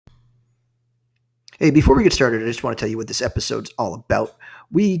Hey, before we get started, I just want to tell you what this episode's all about.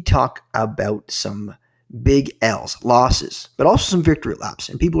 We talk about some big L's, losses, but also some victory laps.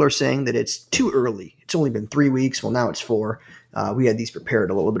 And people are saying that it's too early. It's only been 3 weeks. Well, now it's 4. We had these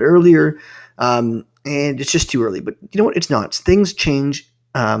prepared a little bit earlier, and it's just too early. But you know what? It's not. Things change.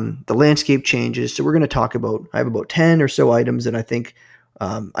 The landscape changes. So we're going to talk about, I have about 10 or so items that I think,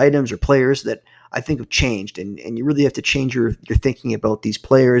 items or players that I think have changed, and you really have to change your thinking about these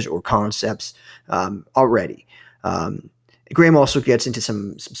players or concepts already. Graham also gets into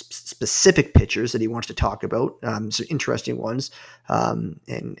some specific pitchers that he wants to talk about, some interesting ones, and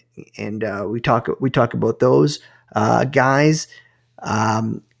we talk about those guys,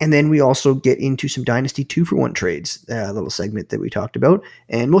 and then we also get into some Dynasty 2-for-1 trades, a little segment that we talked about,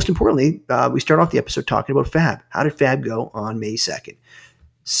 and most importantly, we start off the episode talking about Fab. How did Fab go on May 2nd?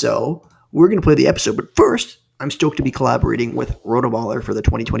 So we're going to play the episode, but first, I'm stoked to be collaborating with Rotoballer for the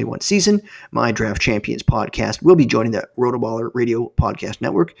 2021 season. My Draft Champions podcast will be joining the Rotoballer Radio Podcast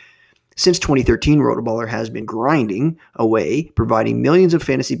Network. Since 2013, Rotoballer has been grinding away, providing millions of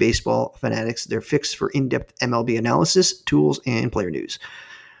fantasy baseball fanatics their fix for in-depth MLB analysis, tools, and player news.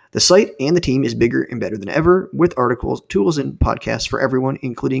 The site and the team is bigger and better than ever, with articles, tools, and podcasts for everyone,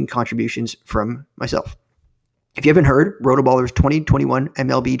 including contributions from myself. If you haven't heard, Rotoballer's 2021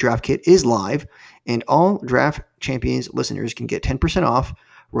 MLB Draft Kit is live, and all Draft Champions listeners can get 10% off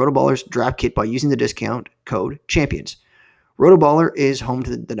Rotoballer's Draft Kit by using the discount code CHAMPIONS. Rotoballer is home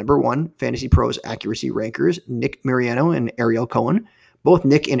to the number one Fantasy Pros accuracy rankers, Nick Mariano and Ariel Cohen. Both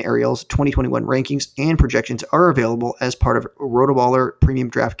Nick and Ariel's 2021 rankings and projections are available as part of Rotoballer Premium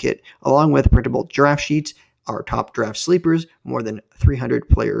Draft Kit, along with printable draft sheets, our top draft sleepers, more than 300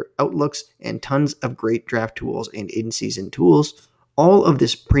 player outlooks, and tons of great draft tools and in-season tools. All of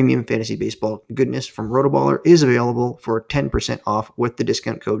this premium fantasy baseball goodness from Rotoballer is available for 10% off with the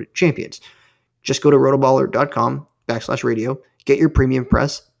discount code CHAMPIONS. Just go to rotoballer.com/radio, get your premium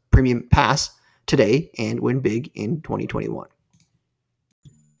pass today, and win big in 2021.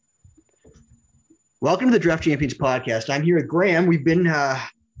 Welcome to the Draft Champions podcast. I'm here with Graham. We've been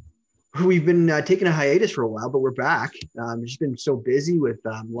taking a hiatus for a while, but we're back. Just been so busy with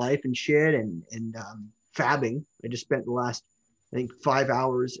life and shit and fabbing. I just spent the last, 5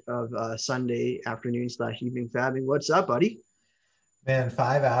 hours of Sunday afternoon / evening fabbing. What's up, buddy? Man,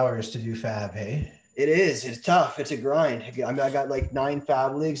 5 hours to do fab, hey? It is. It's tough. It's a grind. I got like 9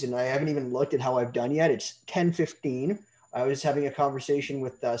 fab leagues, and I haven't even looked at how I've done yet. It's 10:15. I was having a conversation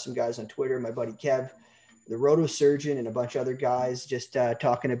with some guys on Twitter, my buddy Kev, the Roto Surgeon, and a bunch of other guys, just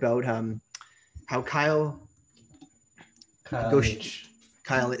talking about how Kyle H.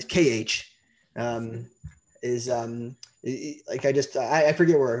 is KH is like I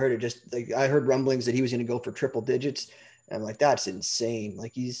forget where I heard it. Just like I heard rumblings that he was going to go for triple digits, and I'm like, that's insane.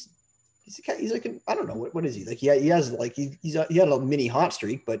 Like he's like I don't know what is he like? He has like he had a mini hot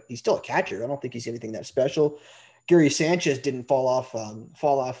streak, but he's still a catcher. I don't think he's anything that special. Gary Sanchez didn't fall off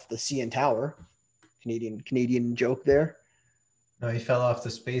the CN Tower. Canadian joke there. No, he fell off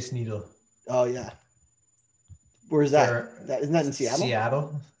the Space Needle. Oh yeah. Where's that? Isn't that in Seattle?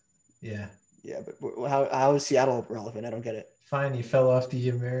 Seattle? Yeah. Yeah, but how is Seattle relevant? I don't get it. Fine, he fell off the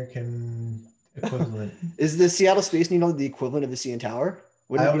American equivalent. Is the Seattle Space Needle the equivalent of the CN Tower?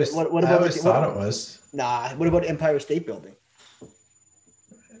 I always thought it was. Nah. What about Empire State Building?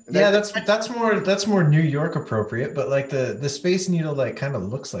 Yeah, that's more New York appropriate, but like the Space Needle like kind of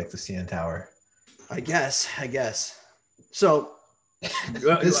looks like the CN Tower. I guess. So, do you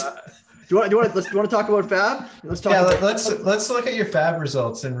want to talk about Fab? Let's look at your Fab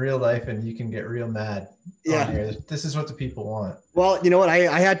results in real life, and you can get real mad. Yeah, here. This is what the people want. Well, you know what?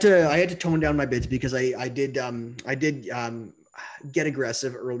 I had to tone down my bids because I did get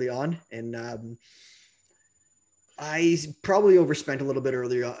aggressive early on, and I probably overspent a little bit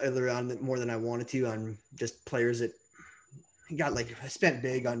earlier on more than I wanted to on just players that got like I spent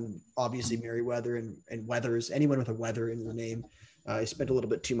big on obviously Merriweather and Weathers, anyone with a Weather in the name. I spent a little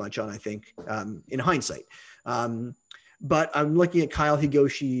bit too much on, I think, in hindsight. But I'm looking at Kyle H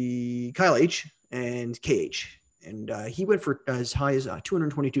and KH, and he went for as high as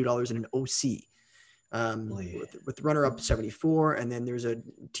 $222 in an OC. With runner-up 74, and then there's a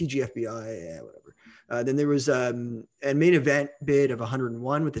TGFBI, whatever. Then there was a main event bid of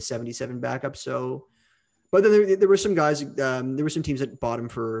 101 with a 77 backup. So, but then there were some guys, there were some teams that bought him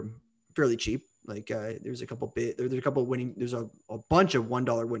for fairly cheap. Like there's a bunch of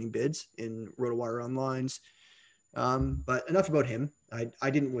 $1 winning bids in RotoWire Online's. But enough about him. I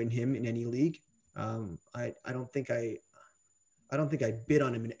didn't win him in any league. I don't think I bid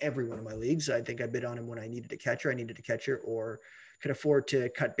on him in every one of my leagues. I think I bid on him when I needed a catcher. I needed a catcher or could afford to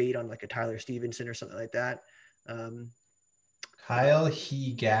cut bait on like a Tyler Stevenson or something like that. Kyle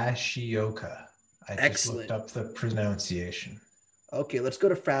Higashioka. I just Excellent. looked up the pronunciation. Okay, let's go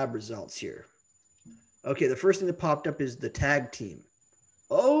to Fab results here. Okay, the first thing that popped up is the tag team.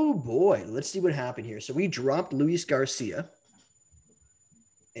 Oh boy, let's see what happened here. So we dropped Luis Garcia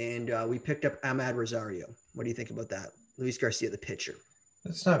and we picked up Ahmad Rosario. What do you think about that? Luis Garcia, the pitcher.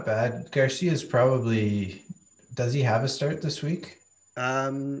 That's not bad. Garcia's probably, does he have a start this week?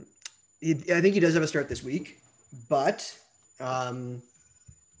 I think he does have a start this week, but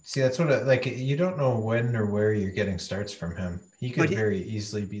see, that's what like you don't know when or where you're getting starts from him. He could very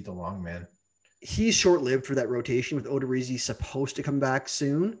easily be the long man. He's short-lived for that rotation with Odorizzi supposed to come back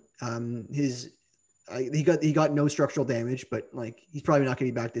soon. He got no structural damage, but like he's probably not going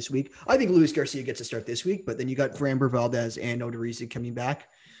to be back this week. I think Luis Garcia gets a start this week, but then you got Framber Valdez and Odorizzi coming back.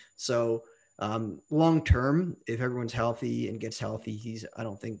 So long term, if everyone's healthy and gets healthy, I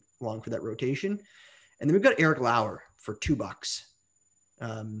don't think long for that rotation. And then we've got Eric Lauer for $2.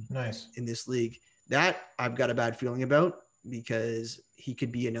 Nice in this league. That I've got a bad feeling about because he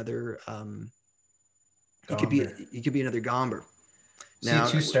could be another. He could be another Gomber. Now,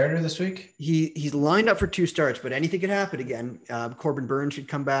 is he 2-starter this week? He's lined up for 2 starts, but anything could happen again. Corbin Burns should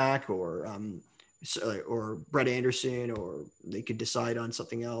come back, or Brett Anderson, or they could decide on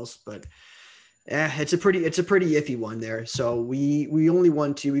something else. But it's a pretty iffy one there. So we only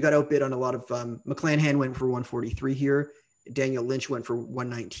won 2. We got outbid on a lot of. McClanahan went for 143 here. Daniel Lynch went for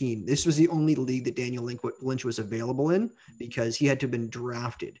 119. This was the only league that Daniel Lynch was available in because he had to have been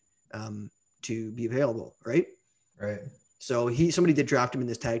drafted to be available, right? Right. So somebody did draft him in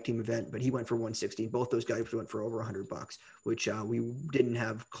this tag team event, but he went for 116. Both those guys went for over $100, which we didn't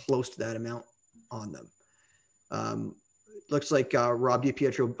have close to that amount on them. Looks like Rob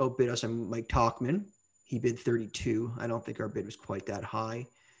DiPietro outbid us on Mike Talkman. He bid 32. I don't think our bid was quite that high,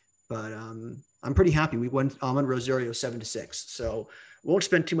 but I'm pretty happy. We won Ahmad Rosario 7-6. So we won't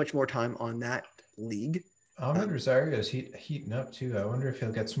spend too much more time on that league. Ahmad Rosario is heating up too. I wonder if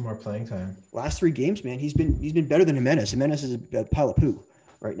he'll get some more playing time. Last 3 games, man, he's been better than Jimenez. Jimenez is a pile of poo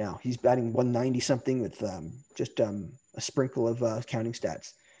right now. He's batting 190 something with just a sprinkle of counting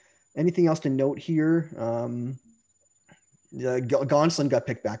stats. Anything else to note here? Gonsolin got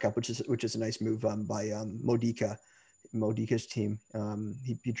picked back up, which is a nice move by Modica's team.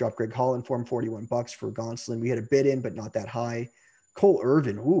 He dropped Greg Holland for him, $41 for Gonsolin. We had a bid in, but not that high. Cole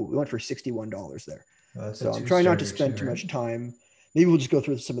Irvin, we went for $61 there. So I'm trying not to spend too much time. Maybe we'll just go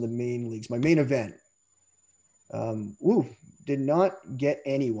through some of the main leagues. My main event. Did not get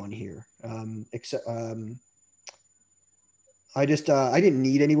anyone here. Except I didn't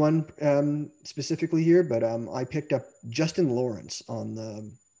need anyone specifically here, but I picked up Justin Lawrence on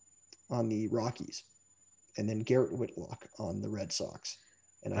the Rockies, and then Garrett Whitlock on the Red Sox.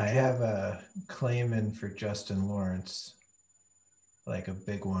 And I have a claim in for Justin Lawrence. Like a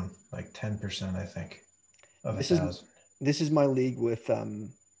big one, like 10%, I think, of 1,000. This is my league with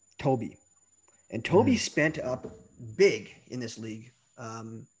Toby. And Toby spent up big in this league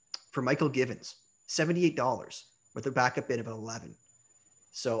for Michael Givens, $78 with a backup bid of 11.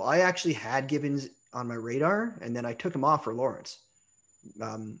 So I actually had Givens on my radar, and then I took him off for Lawrence.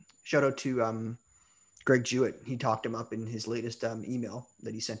 Shout out to Greg Jewett. He talked him up in his latest email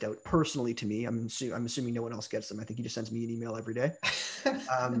that he sent out personally to me. I'm assuming no one else gets them. I think he just sends me an email every day.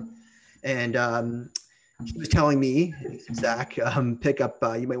 He was telling me, Zach, pick up,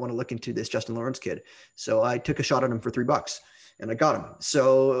 you might want to look into this Justin Lawrence kid. So I took a shot at him for $3 and I got him.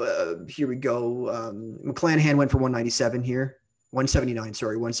 So here we go. McClanahan went for 197 here,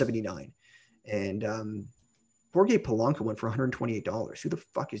 179. And Jorge Polanco went for $128. Who the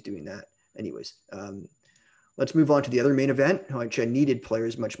fuck is doing that? Anyways, let's move on to the other main event, which I needed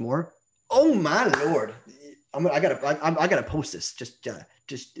players much more. Oh my Lord. I gotta post this. Just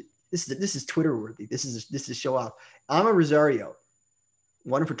this is Twitter worthy. This is show off. Ahmad Rosario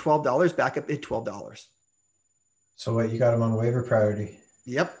won for $12, backup at $12. So what, you got him on waiver priority?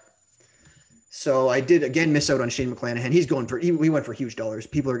 Yep. So I did again miss out on Shane McClanahan. We went for huge dollars.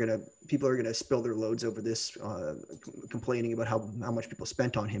 People are gonna spill their loads over this, complaining about how much people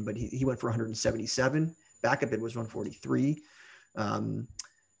spent on him. But he went for 177. Backup bid was 143.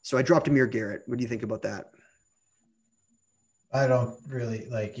 So I dropped Amir Garrett. What do you think about that? I don't really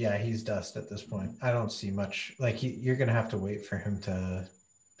he's dust at this point. I don't see much. You're gonna have to wait for him to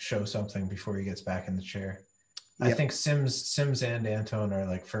show something before he gets back in the chair. Yep. I think Sims and Antone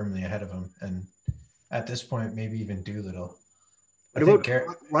are firmly ahead of him, and at this point, maybe even Doolittle.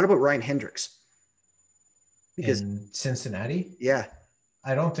 What about Ryan Hendricks? Because in Cincinnati, yeah,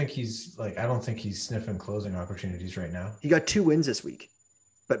 I don't think he's sniffing closing opportunities right now. He got 2 wins this week,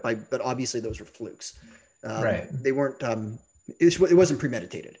 but obviously those were flukes. Right. They weren't. It wasn't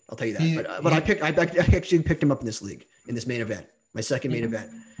premeditated. I'll tell you that. I actually picked him up in this league in this main event, my second main event.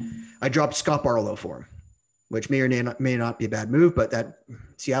 I dropped Scott Barlow for him, which may or may not be a bad move, but that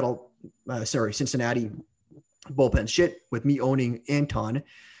Cincinnati bullpen shit with me owning Anton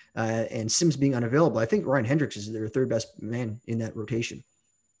and Sims being unavailable. I think Ryan Hendricks is their third best man in that rotation.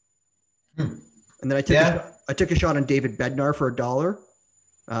 And then I took a shot on David Bednar for $1.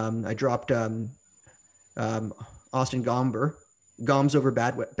 I dropped Austin Gomes over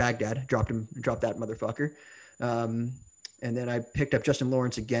Baghdad. Dropped that motherfucker. And then I picked up Justin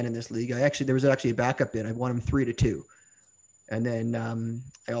Lawrence again in this league. There was actually a backup in. I won him 3-2. And then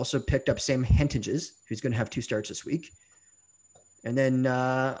I also picked up Sam Hentages, who's going to have 2 starts this week. And then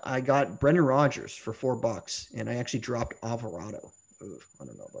I got Brendan Rodgers for $4, and I actually dropped Alvarado. Oof, I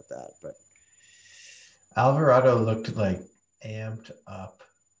don't know about that, but Alvarado looked like amped up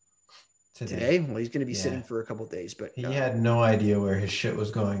today. Well, he's going to be sitting for a couple of days, but he had no idea where his shit was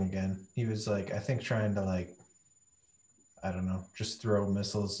going again. He was I think trying to I don't know, just throw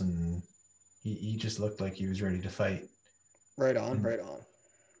missiles, and he just looked like he was ready to fight. Right on.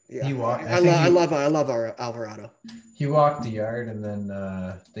 Yeah, I love Alvarado. He walked the yard, and then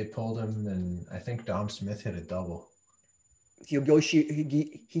they pulled him, and I think Dom Smith hit a double.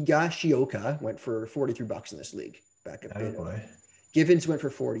 Higashioka went for $43 in this league. Back up. Oh boy. Givens went for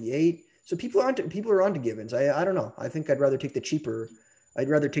 48. So people are on to Givens. I don't know. I think I'd rather take the cheaper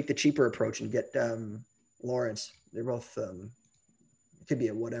approach and get Lawrence. They're both it could be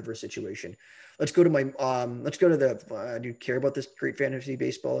a whatever situation. Let's go to the do you care about this great fantasy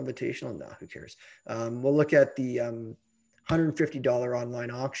baseball invitational? No, who cares? We'll look at the $150 online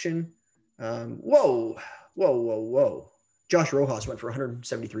auction. Whoa. Josh Rojas went for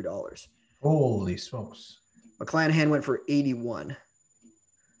 $173. Holy smokes. McClanahan went for 81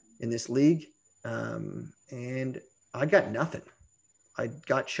 in this league. And I got nothing. I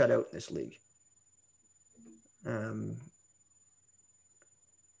got shut out in this league.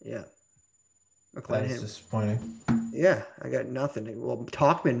 Yeah. McClanahan. That's disappointing. Yeah, I got nothing. Well,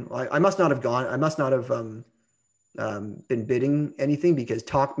 Talkman, I must not have been bidding anything, because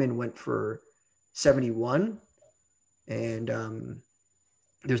Talkman went for 71 and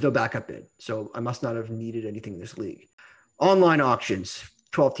there's no backup bid. So I must not have needed anything in this league. Online auctions,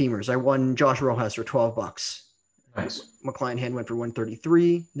 12 teamers. I won Josh Rojas for $12. Nice. McClanahan went for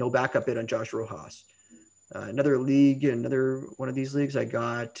 133. No backup bid on Josh Rojas. Another one of these leagues, I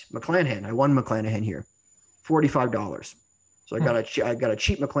got McClanahan. I won McClanahan here, $45. So I got a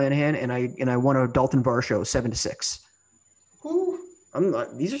cheap McClanahan, and I won a Dalton Varsho 7-6.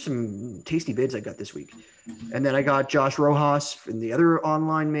 These are some tasty bids I got this week. And then I got Josh Rojas in the other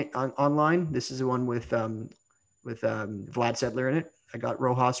online. This is the one with Vlad Sedler in it. I got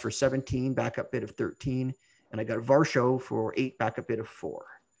Rojas for 17, backup bid of 13, and I got Varsho for 8, backup bid of 4.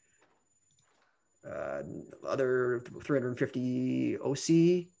 Other 350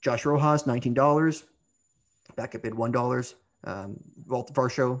 OC, Josh Rojas, $19, backup bid $1.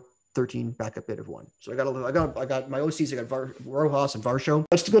 Varsho, 13, backup bid of 1. So I got my OCs. I got Rojas and Varsho.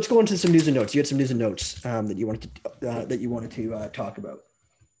 Let's go into some news and notes. You had some news and notes that you wanted to talk about.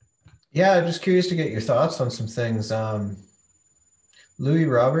 Yeah, I'm just curious to get your thoughts on some things. Louis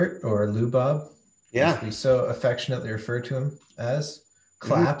Robert, or Lou Bob, yeah, we so affectionately refer to him as,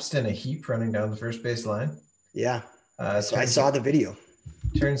 collapsed in a heap running down the first base line. Yeah, so I saw the video.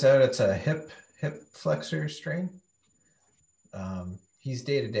 Turns out it's a hip flexor strain. He's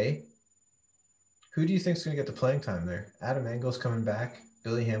day to day. Who do you think is going to get the playing time there? Adam Engel's coming back.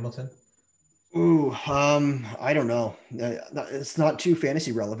 Billy Hamilton. Ooh, I don't know. It's not too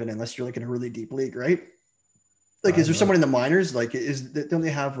fantasy relevant unless you're in a really deep league, right? Is there someone in the minors? Don't they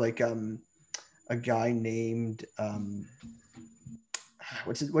have a guy named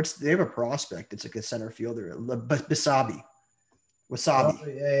they have a prospect. It's a center fielder, Wasabi. Oh,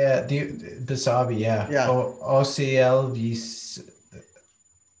 yeah. Basabi, yeah. Yeah. OCLV.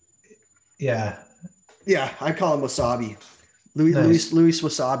 Yeah. Yeah, I call him Wasabi. Luis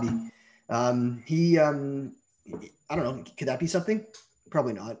Wasabi. I don't know. Could that be something?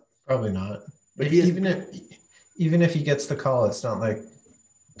 Probably not. But even if he gets the call, it's not like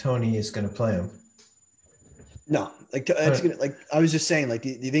Tony is going to play him. No, it's gonna, I was just saying, do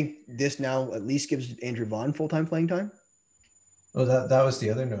you think this now at least gives Andrew Vaughn full-time playing time? Oh, that was the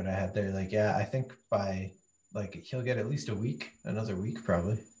other note I had there. I think by he'll get at least another week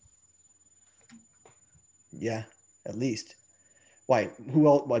probably. Yeah, at least. Why? Who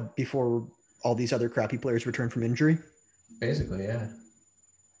else? What, before all these other crappy players return from injury? Basically, yeah.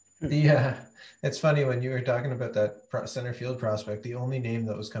 Yeah, it's funny when you were talking about that center field prospect. The only name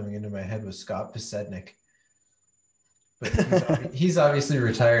that was coming into my head was Scott Pisednik, but he's obviously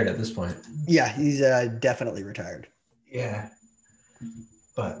retired at this point. Yeah, he's definitely retired. Yeah,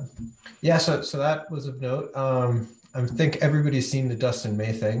 but yeah, so that was of note. I think everybody's seen the Dustin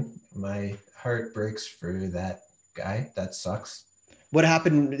May thing. My heart breaks for that guy. That sucks. What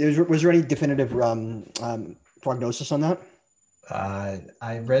happened? Was there any definitive prognosis on that?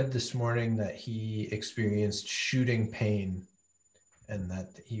 I read this morning that he experienced shooting pain and that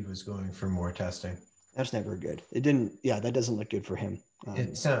he was going for more testing. That's never good. It didn't. Yeah, that doesn't look good for him.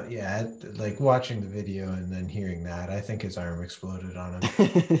 It sound like watching the video and then hearing that, I think his arm exploded on him.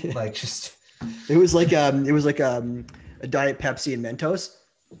 It was like a Diet Pepsi and Mentos.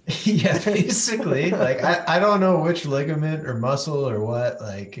 Yeah, basically. Like I don't know which ligament or muscle or what,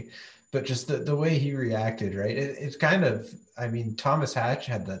 but just the way he reacted, right? It's kind of, I mean, Thomas Hatch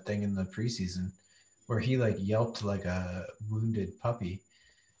had that thing in the preseason where he like yelped like a wounded puppy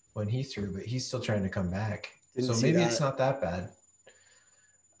when he threw, but he's still trying to come back. So maybe it's not that bad.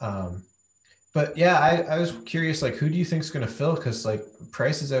 But yeah, I was curious, like, who do you think is going to fill? Because like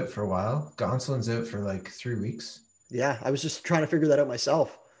Price is out for a while, Gonsolin's out for like 3 weeks. Yeah, I was just trying to figure that out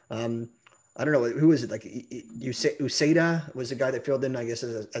myself. I don't know who is it. Like Uceda was the guy that filled in, I guess,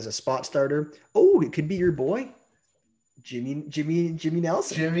 as a spot starter. Oh, it could be your boy, Jimmy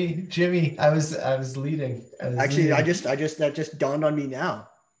Nelson. Jimmy. I was leading. That just dawned on me now.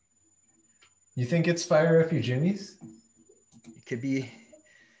 You think it's fire up your Jimmies? It could be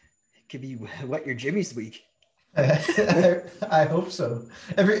what your Jimmy's week. I hope so.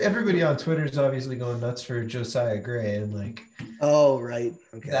 Everybody on Twitter is obviously going nuts for Josiah Gray, and like, oh right,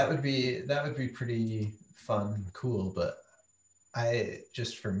 okay, that would be pretty fun and cool. But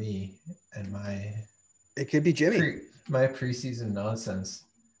just for me and it could be Jimmy. My preseason nonsense.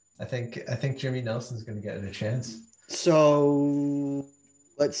 I think Jimmy Nelson's going to get a chance. So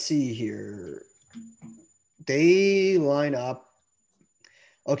let's see here. They line up.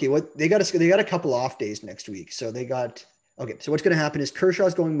 Okay, they got a couple off days next week. So they got So what's going to happen is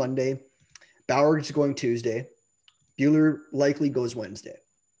Kershaw's going Monday, Bauer's going Tuesday, Buehler likely goes Wednesday.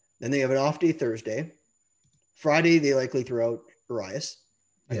 Then they have an off day Thursday. Friday they likely throw out Urias.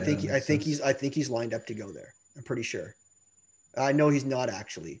 I think he's lined up to go there. I'm pretty sure. I know he's not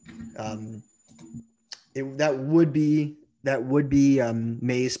actually. That would be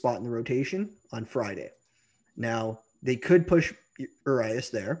May's spot in the rotation on Friday. Now they could push Urias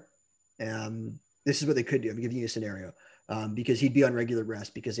there. This is what they could do. I'm giving you a scenario because he'd be on regular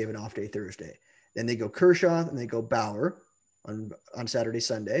rest because they have an off day Thursday. Then they go Kershaw and they go Bauer on Saturday,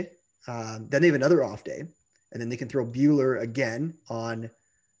 Sunday. Then they have another off day, and then they can throw Buehler again on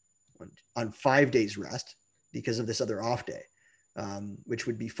 5 days rest because of this other off day, which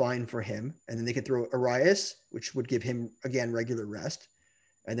would be fine for him. And then they can throw Urias, which would give him again regular rest.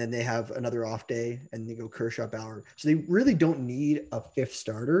 And then they have another off day and they go Kershaw, Bauer. So they really don't need a fifth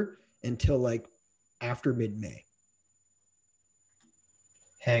starter until like after mid-May.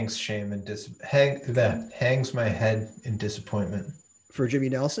 Hangs my head in disappointment For Jimmy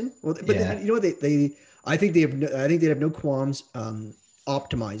Nelson. Well, but yeah. You know what I think they have no qualms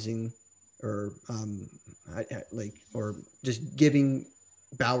optimizing or or just giving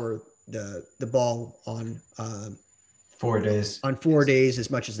Bauer the ball on 4 days. On 4 days as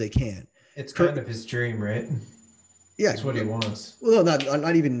much as they can. It's kind of his dream, right? Yeah, that's what he wants. Well,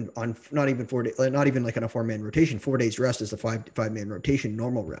 not even 4 days, not even like on a 4-man rotation. 4 days rest is the five-man rotation,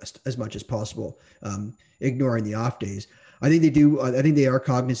 normal rest as much as possible, ignoring the off days. I think they do. I think they are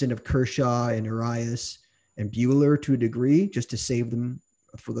cognizant of Kershaw and Urias and Buehler to a degree, just to save them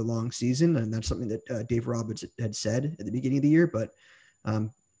for the long season, and that's something that Dave Roberts had said at the beginning of the year. But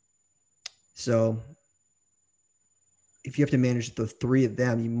so if you have to manage the three of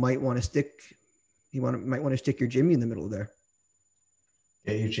them, you might want to stick. Might want to stick your Jimmy in the middle there.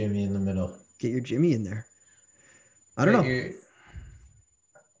 Get your Jimmy in the middle. Get your Jimmy in there. I don't know.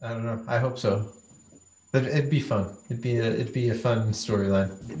 I don't know. I hope so. But it'd be fun. It'd be a fun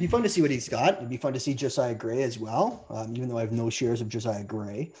storyline. It'd be fun to see what he's got. It'd be fun to see Josiah Gray as well, even though I have no shares of Josiah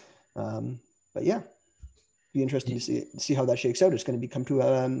Gray. But yeah, be interesting to see how that shakes out. It's going to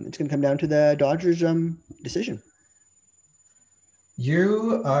come down to the Dodgers decision.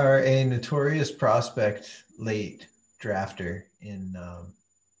 You are a notorious prospect late drafter in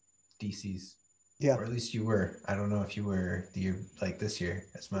DCs. Yeah. Or at least you were. I don't know if you were this year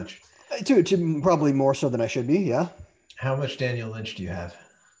as much. To probably more so than I should be, yeah. How much Daniel Lynch do you have?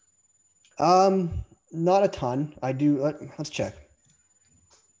 Not a ton. I do. Let's check.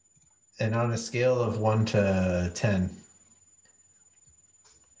 And on a scale of 1 to 10.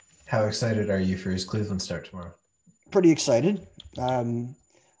 How excited are you for his Cleveland start tomorrow? Pretty excited.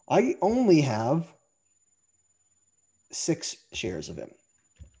 I only have 6 shares of him.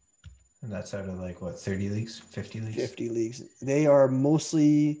 And that's out of like what, 30 leagues, 50 leagues? 50 leagues. They are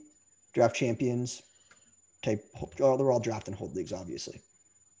mostly draft champions type. Oh, they're all draft and hold leagues, obviously.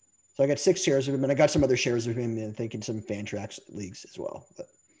 So I got 6 shares of him, and I got some other shares of him in thinking some Fantrax leagues as well. But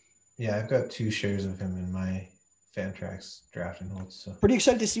yeah, I've got 2 shares of him in my Fantrax draft and hold. So pretty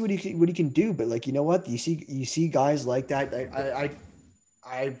excited to see what he can do. But like, you know what? You see guys like that.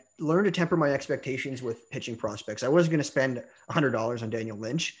 I've learned to temper my expectations with pitching prospects. I wasn't going to spend $100 on Daniel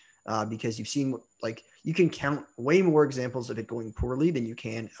Lynch because you've seen like you can count way more examples of it going poorly than you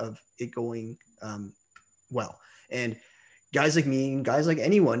can of it going well. And guys like me and guys like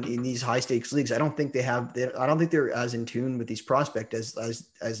anyone in these high stakes leagues, I don't think they're as in tune with these prospects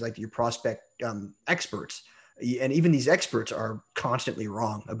as like your prospect experts. And even these experts are constantly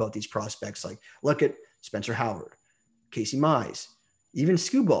wrong about these prospects. Like look at Spencer Howard, Casey Mize, even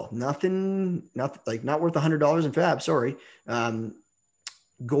Skubal, not worth $100 in fab. Sorry.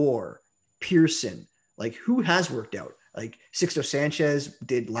 Gore, Pearson, like who has worked out? Like Sixto Sanchez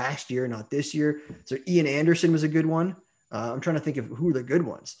did last year, not this year. So Ian Anderson was a good one. I'm trying to think of who are the good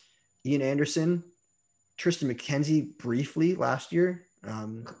ones. Ian Anderson, Tristan McKenzie briefly last year.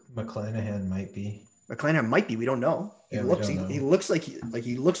 McClanahan might be. We don't know. He looks like he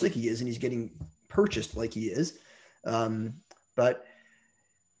is, and he's getting purchased like he is. But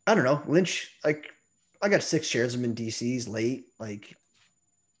I don't know. Lynch, like I got 6 shares of him in DCs late. Like,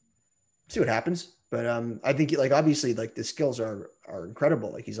 see what happens. But I think like obviously like the skills are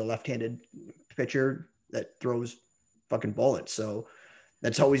incredible. Like he's a left-handed pitcher that throws fucking bullets. So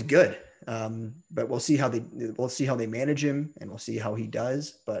that's always good. But we'll see how they manage him, and we'll see how he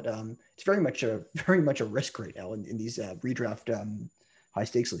does. But it's very much a risk right now in these redraft high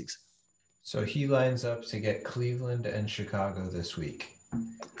stakes leagues. So he lines up to get Cleveland and Chicago this week.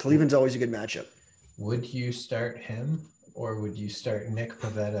 Cleveland's always a good matchup. Would you start him, or would you start Nick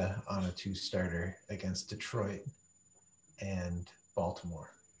Pivetta on a 2-starter against Detroit and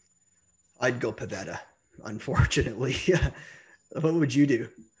Baltimore? I'd go Pivetta, unfortunately. What would you do?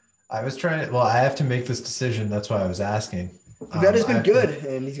 I was trying to, I have to make this decision. That's why I was asking. Pivetta's been good,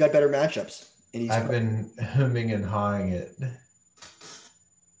 and he's got better matchups. And I've been humming and hawing it.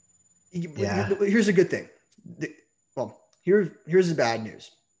 Yeah. Here's a good thing. Here's the bad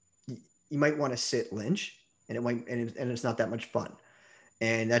news. You might want to sit Lynch, and it's not that much fun.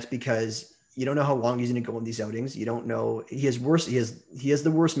 And that's because you don't know how long he's going to go in these outings. You don't know he has the worst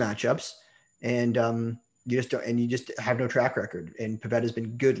matchups, and you just have no track record. And Pivetta's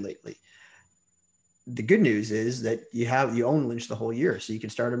been good lately. The good news is that you own Lynch the whole year, so you can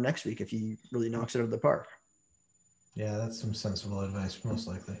start him next week if he really knocks it out of the park. Yeah, that's some sensible advice, most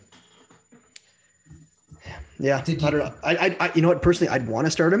likely. Yeah, I don't know. I you know what? Personally, I'd want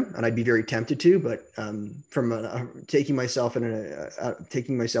to start him, and I'd be very tempted to. But from taking myself out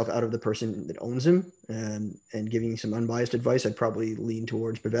of the person that owns him and giving some unbiased advice, I'd probably lean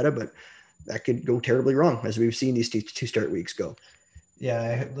towards Pivetta. But that could go terribly wrong, as we've seen these 2-start weeks go. Yeah,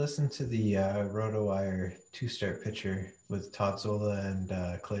 I listened to the RotoWire 2-start pitcher with Todd Zola and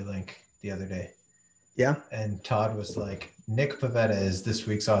Clay Link the other day. Yeah. And Todd was like, Nick Pivetta is this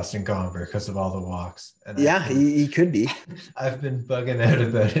week's Austin Gomber because of all the walks. And yeah, he could be. I've been bugging out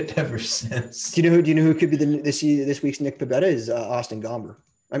about it ever since. Do you know who could be this week's Nick Pivetta is Austin Gomber.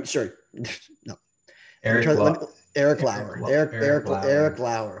 I'm sorry. No. Eric Lauer. Eric Lauer.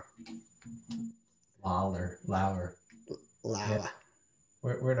 Lauer. Yeah.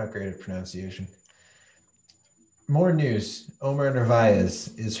 We're not great at pronunciation. More news. Omar Narvaez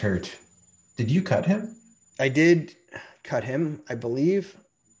is hurt. Did you cut him? I did cut him, I believe.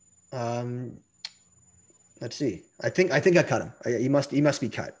 Let's see. I think I cut him. He must be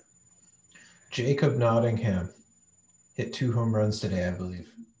cut. Jacob Nottingham hit 2 home runs today, I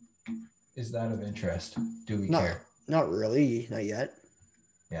believe. Is that of interest? Do we care? Not really. Not yet.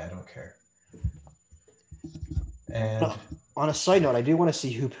 Yeah, I don't care. And on a side note, I do want to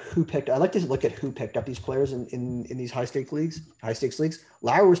see who picked. I like to look at who picked up these players in these high stakes leagues.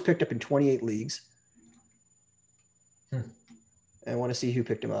 Lauer was picked up in 28 leagues. I want to see who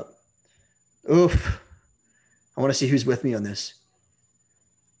picked him up. Oof. I want to see who's with me on this.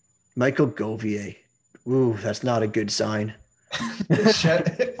 Michael Govier. Ooh, that's not a good sign. Shout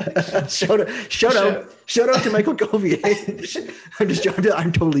out to Michael Govier. I'm just joking.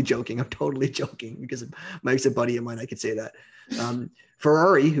 I'm totally joking because Mike's a buddy of mine. I could say that.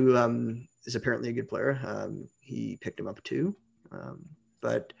 Ferrari, who is apparently a good player, he picked him up too.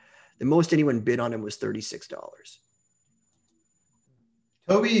 But the most anyone bid on him was $36.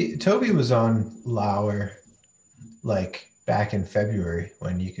 Toby was on Lauer like back in February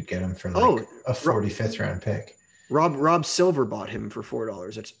when you could get him for like a 45th round pick. Rob Silver bought him for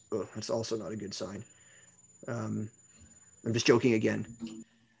 $4. That's also not a good sign. I'm just joking again.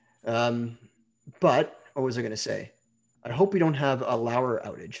 But what was I going to say? I hope we don't have a Lauer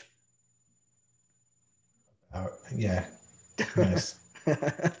outage. Yeah. Nice.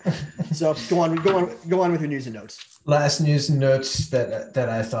 So go on with your news and notes. Last news and notes that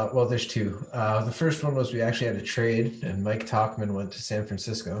I thought, well, there's two. The first one was we actually had a trade, and Mike Tauchman went to San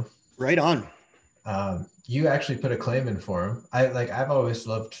Francisco. Right on. You actually put a claim in for him. I've always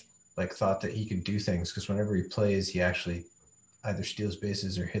thought that he could do things because whenever he plays, he actually either steals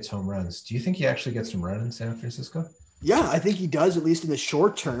bases or hits home runs. Do you think he actually gets some run in San Francisco? Yeah, I think he does, at least in the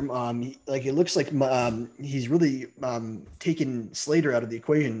short term. It looks like he's really taken Slater out of the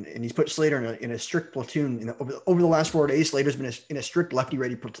equation, and he's put Slater in a strict platoon. Over the last 4 days, Slater's been in a strict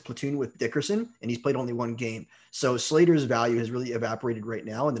lefty-righty platoon with Dickerson, and he's played only one game. So Slater's value has really evaporated right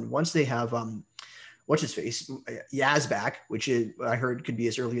now. And then once they have what's his face, Yaz back, which I heard could be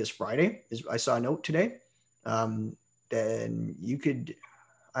as early as Friday. I saw a note today. Then you could,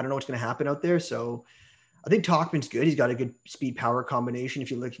 I don't know what's going to happen out there. So I think Tauchman's good. He's got a good speed power combination. If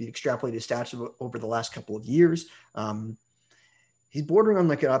you extrapolate his stats over the last couple of years, he's bordering on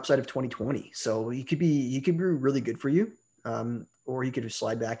like an upside of 2020. So he could be really good for you. Or he could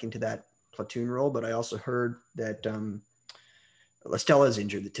slide back into that platoon role. But I also heard that La Stella is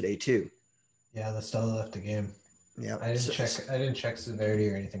injured today too. Yeah, La Stella left the game. Yeah, I didn't check severity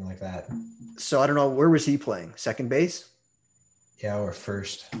or anything like that. So I don't know, where was he playing? Second base? Yeah, or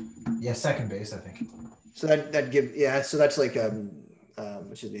first. Yeah, second base, I think. So so that's like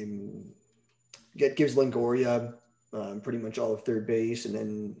what's his name? Gives Longoria pretty much all of third base, and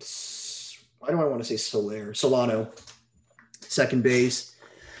then I don't want to say Solano, second base.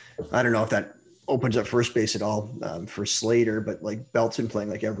 I don't know if that opens up first base at all for Slater, but like Belt's been playing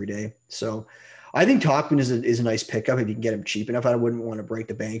like every day. So I think Tauchman is a nice pickup if you can get him cheap enough. I wouldn't want to break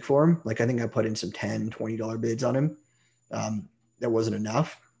the bank for him. Like I think I put in some $10, $20 bids on him. That wasn't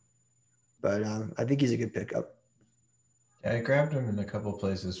enough, but I think he's a good pickup. Yeah, I grabbed him in a couple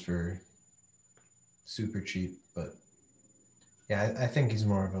places for super cheap, but yeah, I think he's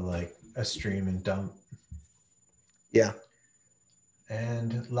more of a stream and dump. Yeah.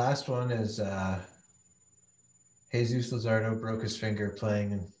 And last one is Jesus Luzardo broke his finger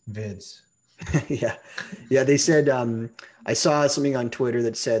playing in vids. Yeah. They said I saw something on Twitter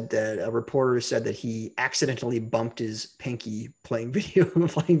that said that a reporter said that he accidentally bumped his pinky playing video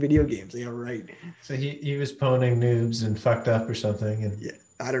games. Yeah, right. So he was pwning noobs and fucked up or something. And yeah,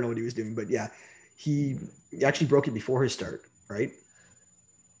 I don't know what he was doing, but yeah, he actually broke it before his start, right?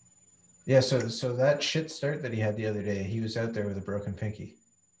 Yeah. So that shit start that he had the other day, he was out there with a broken pinky.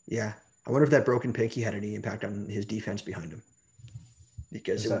 Yeah, I wonder if that broken pinky had any impact on his defense behind him.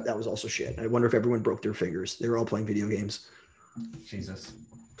 Because that was also shit. I wonder if everyone broke their fingers. They were all playing video games. Jesus.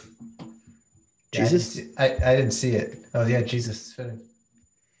 Jesus? Yeah, I didn't see it. Oh, yeah, Jesus is fitting.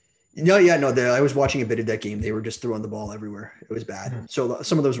 No. I was watching a bit of that game. They were just throwing the ball everywhere. It was bad. Mm-hmm. So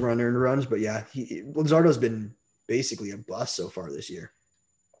some of those were unearned runs, but yeah, Luzardo's been basically a bust so far this year.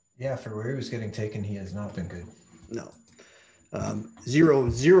 Yeah, for where he was getting taken, he has not been good. No.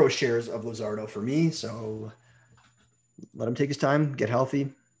 Zero shares of Luzardo for me, so let him take his time, get healthy.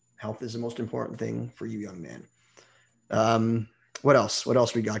 Health is the most important thing for you, young man. What else? What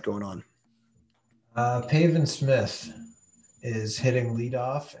else we got going on? Pavin Smith is hitting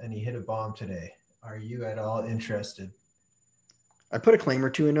leadoff, and he hit a bomb today. Are you at all interested? I put a claim or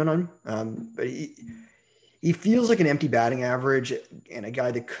two in on him, but he feels like an empty batting average and a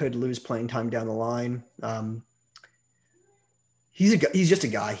guy that could lose playing time down the line. He's just a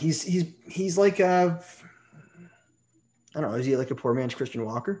guy. He's like I don't know. Is he like a poor man's Christian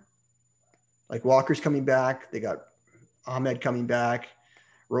Walker? Like Walker's coming back. They got Ahmed coming back.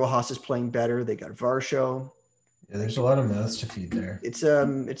 Rojas is playing better. They got Varsho. Yeah, there's a lot of mouths to feed there. It's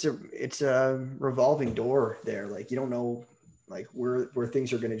a revolving door there. Like you don't know like where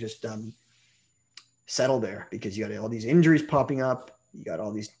things are going to just settle there because you got all these injuries popping up. You got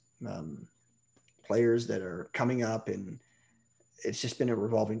all these players that are coming up and it's just been a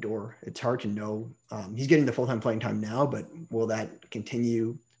revolving door. It's hard to know. He's getting the full-time playing time now, but will that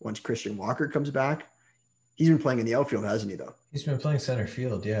continue once Christian Walker comes back? He's been playing in the outfield, hasn't he, though? He's been playing center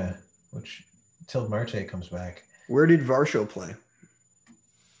field, yeah, which until Marte comes back. Where did Varsho play?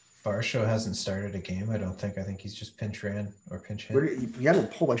 Varsho hasn't started a game, I don't think. I think he's just pinch ran or pinch hit. He had a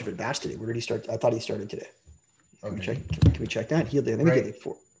whole bunch of at-bats today. Where did he start? I thought he started today. Can we check that? He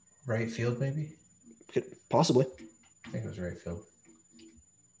right field, maybe? Possibly. I think it was right field.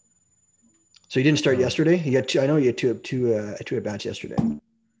 So he didn't start So, yesterday. He got two, I know he had two at bats yesterday.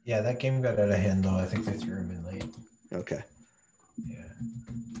 yeah, that game got out of hand though. I think they threw him in late. Okay. Yeah.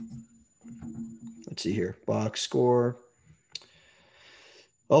 Let's see here. Box score.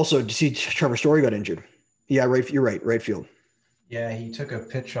 Also, did you see Trevor Story got injured? Yeah, right. You're right. Right field. Yeah, he took a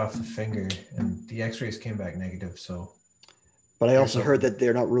pitch off the finger, and the X-rays came back negative. So, But I also heard that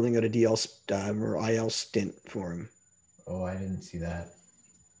they're not ruling out a DL or IL stint for him. Oh, I didn't see that.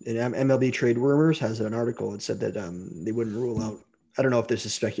 And MLB Trade Rumors has an article that said that they wouldn't rule out. I don't know if this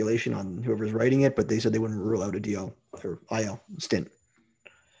is speculation on whoever's writing it, but they said they wouldn't rule out a DL or IL stint.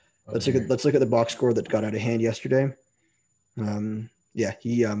 Oh, Let's look at the box score that got out of hand yesterday. Yeah,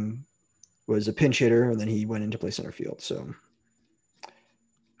 he was a pinch hitter, and then he went into play center field. So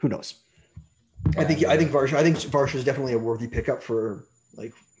who knows? I think Varsho is definitely a worthy pickup for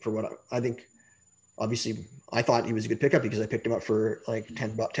what I think. Obviously, I thought he was a good pickup because I picked him up for like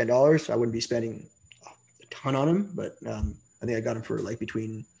 $10. I wouldn't be spending a ton on him, but I think I got him for like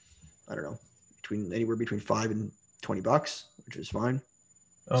anywhere between $5 and $20, which was fine.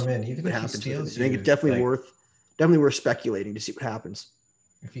 Oh man, even if he steals, I think it's definitely worth speculating to see what happens.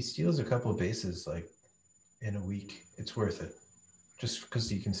 If he steals a couple of bases like in a week, it's worth it, just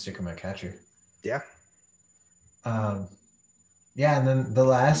because you can stick him at catcher. Yeah. Yeah, and then the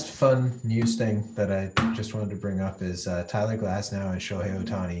last fun news thing that I just wanted to bring up is Tyler Glasnow and Shohei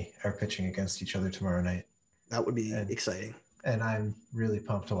Ohtani are pitching against each other tomorrow night. That would be exciting. And I'm really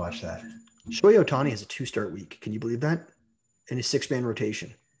pumped to watch that. Shohei Ohtani has a 2-start week. Can you believe that? In his 6-man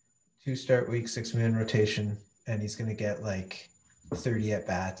rotation. 2-start week, 6-man rotation, and he's going to get like 30 at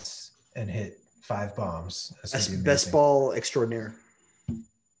bats and hit 5 bombs. That's best ball extraordinaire.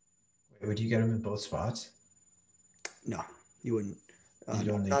 Wait, would you get him in both spots? No. You wouldn't. Not in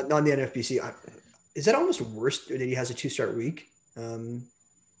the NFBC. Is that almost worse that he has a 2-start week?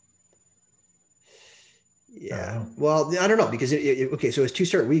 Yeah. Well, I don't know because okay. So his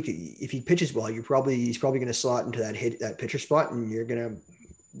 2-start week, if he pitches well, he's probably going to slot into that pitcher spot, and you're going to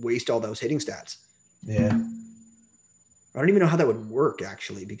waste all those hitting stats. Yeah. I don't even know how that would work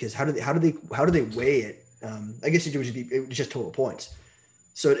actually, because how do they weigh it? I guess it would just total points.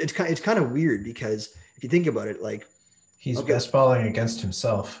 So it's kind of weird because if you think about it, like. He's best balling against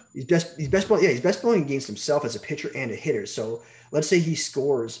himself. He's best balling against himself as a pitcher and a hitter. So let's say he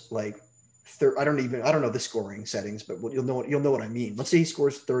scores like I don't know the scoring settings, but you'll know what I mean. Let's say he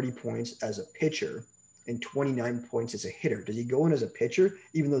scores 30 points as a pitcher and 29 points as a hitter. Does he go in as a pitcher,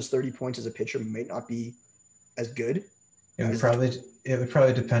 even those 30 points as a pitcher might not be as good? It would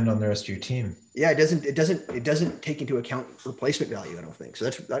probably depend on the rest of your team. Yeah, it doesn't take into account replacement value, I don't think. So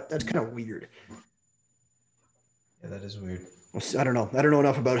that's kind of weird. Yeah, that is weird. I don't know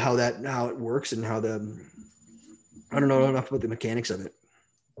enough about how it works and I don't know enough about the mechanics of it.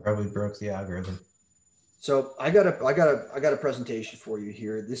 Probably broke the algorithm. So I got a presentation for you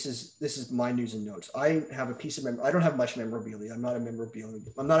here. This is my news and notes. I have a piece of I don't have much memorabilia. I'm not a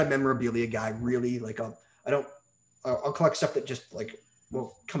memorabilia guy really. Like I'll collect stuff that just like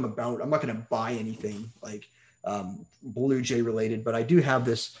will come about. I'm not going to buy anything like Blue Jay related, but I do have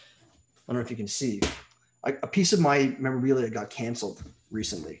this. I don't know if you can see. A piece of my memorabilia got canceled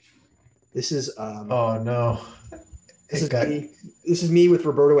recently. This is oh no. This is me with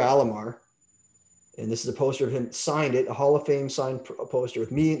Roberto Alomar. And this is a poster of him signed it, a Hall of Fame signed poster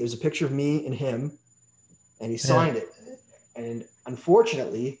with me. There's a picture of me and him, and he signed it. And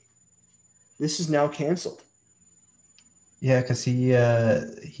unfortunately, this is now canceled. Yeah, because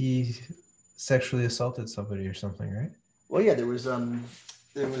he sexually assaulted somebody or something, right? Well, yeah, there was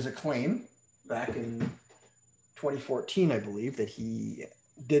a claim back in 2014, I believe, that he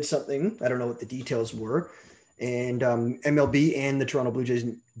did something. I don't know what the details were. And MLB and the Toronto Blue Jays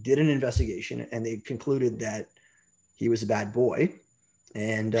did an investigation, and they concluded that he was a bad boy,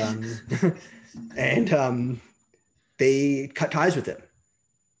 and they cut ties with him.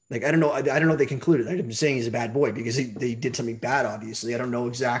 Like I don't know what they concluded. I'm just saying he's a bad boy because they did something bad. Obviously, I don't know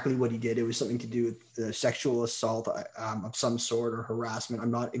exactly what he did. It was something to do with sexual assault of some sort or harassment.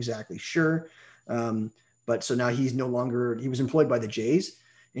 I'm not exactly sure. But so now he's no longer. He was employed by the Jays.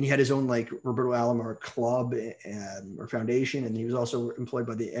 And he had his own like Roberto Alomar club or foundation, and he was also employed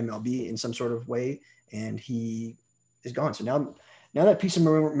by the MLB in some sort of way. And he is gone. So now that piece of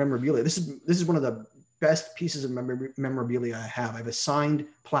memorabilia, this is one of the best pieces of memorabilia I have. I have a signed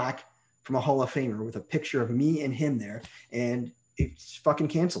plaque from a Hall of Famer with a picture of me and him there, and it's fucking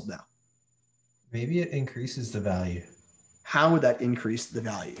canceled now. Maybe it increases the value. How would that increase the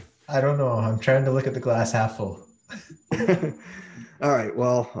value? I don't know. I'm trying to look at the glass half full. All right.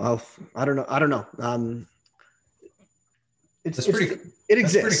 Well, I don't know. it's, That's it's pretty. it That's pretty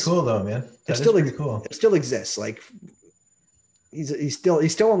exists. cool, though, man. It That is still pretty cool. it still exists. Like he's still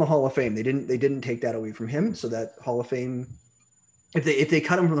in the Hall of Fame. They didn't take that away from him. So that Hall of Fame, if they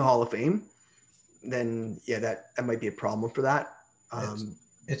cut him from the Hall of Fame, then yeah, that might be a problem for that. It's, Um,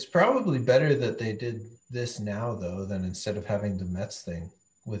 it's probably better that they did this now, though, than instead of having the Mets thing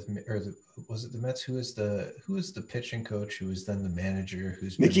was it the Mets? Who is the pitching coach who was then the manager?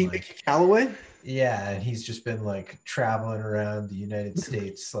 Who's been Mickey Callaway. yeah, and he's just been like traveling around the United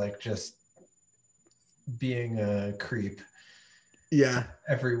States, like just being a creep. Yeah,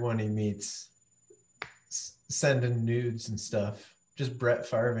 Everyone he meets, sending nudes and stuff, just Brett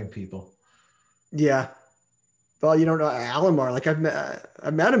Favring people. yeah. Well, you don't know Alomar. Like I've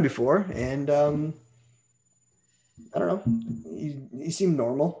met him before, and I don't know. He seemed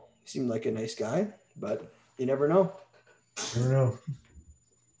normal. He seemed like a nice guy, but you never know. I don't know.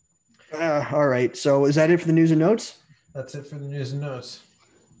 All right. So is that it for the news and notes? That's it for the news and notes.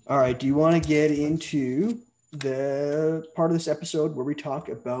 All right. Do you want to get into the part of this episode where we talk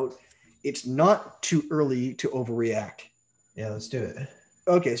about it's not too early to overreact? Yeah, let's do it.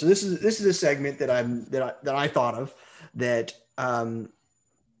 Okay. So this is a segment that I thought of that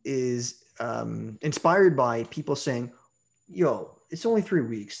is inspired by people saying, "Yo, it's only 3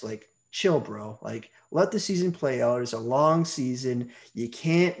 weeks. Like, chill, bro. Like, let the season play out. It's a long season. You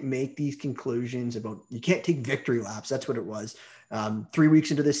can't make these conclusions about. You can't take victory laps. That's what it was. 3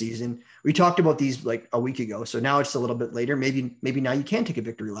 weeks into the season, we talked about these like a week ago. So now it's a little bit later. Maybe now you can take a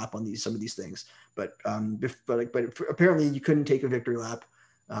victory lap on some of these things. But apparently you couldn't take a victory lap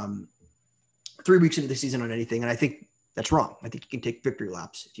 3 weeks into the season on anything. And I think that's wrong. I think you can take victory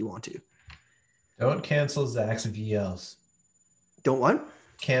laps if you want to. Don't cancel Zach's VLs. Don't what?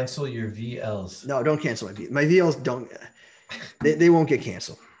 Cancel your VLs. No, don't cancel my VLs. My VLs don't. They won't get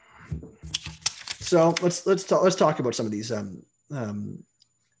canceled. So let's talk about some of these.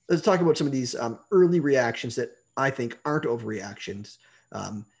 Let's talk about some of these early reactions that I think aren't overreactions.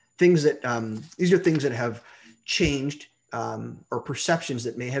 Things that these are things that have changed or perceptions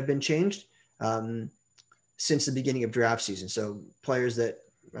that may have been changed since the beginning of draft season. So players that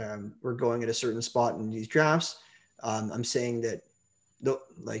were going at a certain spot in these drafts. I'm saying that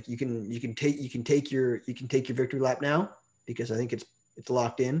like you can take your victory lap now because I think it's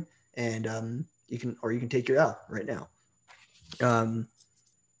locked in, and you can take your L right now.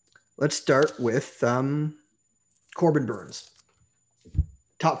 Let's start with Corbin Burns,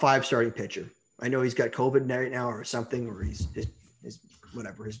 top 5 starting pitcher. I know he's got COVID right now or something, or his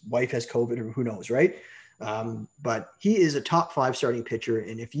whatever, his wife has COVID or who knows, right? But he is a top 5 starting pitcher,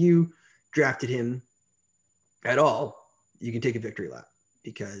 and if you drafted him at all, you can take a victory lap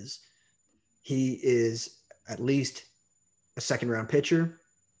because he is at least a second-round pitcher,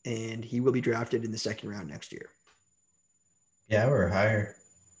 and he will be drafted in the second round next year. Yeah, we're higher.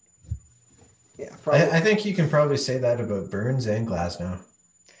 Yeah, probably. I think you can probably say that about Burns and Glasnow.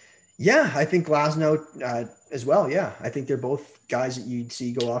 Yeah, I think Glasnow as well. Yeah, I think they're both guys that you'd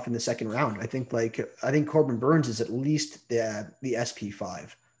see go off in the second round. I think Corbin Burns is at least the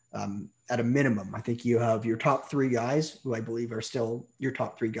SP5 at a minimum. I think you have your top 3 guys who I believe are still your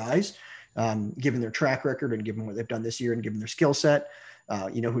top 3 guys, given their track record and given what they've done this year and given their skill set.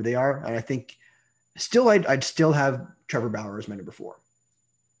 You know who they are, and I think still I'd still have Trevor Bauer as my number 4.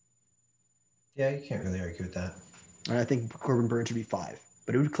 Yeah, you can't really argue with that. And I think Corbin Burns would be 5,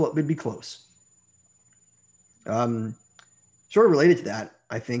 but it would be close. Sort of related to that,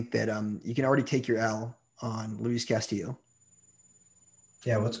 I think that you can already take your L on Luis Castillo.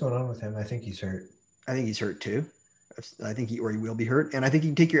 Yeah, what's going on with him? I think he's hurt. I think he's hurt too. I think he will be hurt, and I think you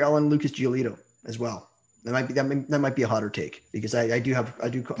can take your L on Lucas Giolito as well. That might be a hotter take because I do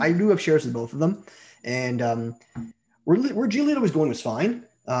have shares of both of them, and where Giolito was going was fine.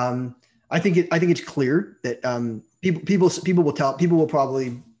 I think it's clear that people will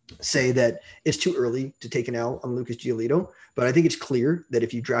probably say that it's too early to take an L on Lucas Giolito, but I think it's clear that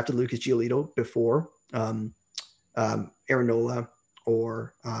if you drafted Lucas Giolito before Aaron Nola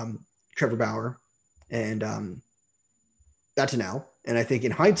or Trevor Bauer, and that's an L. And I think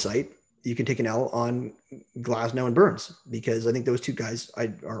in hindsight, you can take an L on Glasnow and Burns because I think those 2 guys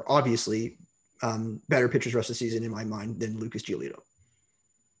are obviously better pitchers the rest of the season in my mind than Lucas Giolito.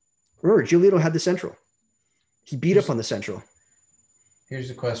 Remember, Giolito had the Central. He beat up on the Central. Here's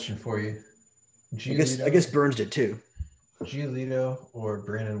a question for you. I guess Burns did too. Giolito or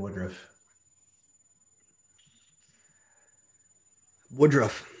Brandon Woodruff?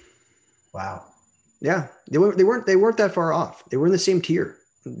 Woodruff. Wow. Yeah, they weren't that far off. They were in the same tier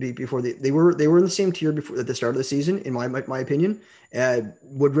before they were in the same tier before at the start of the season, in my opinion.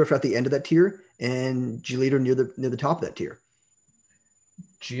 Woodruff at the end of that tier, and Giolito near the top of that tier.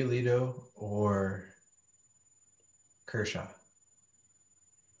 Giolito or Kershaw?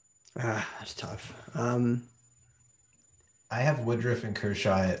 That's tough. I have Woodruff and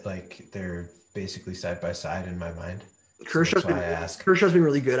Kershaw at like they're basically side by side in my mind. So Kershaw's that's why been I ask. Kershaw's been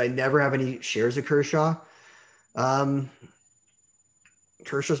really good. I never have any shares of Kershaw. Um,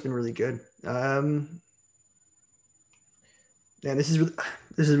 Kershaw's been really good. And this is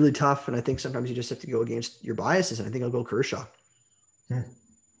really tough. And I think sometimes you just have to go against your biases. And I think I'll go Kershaw.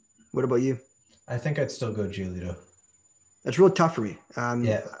 What about you? I think I'd still go Giolito. That's real tough for me.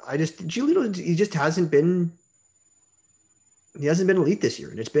 Yeah. Giolito, he just hasn't been elite this year.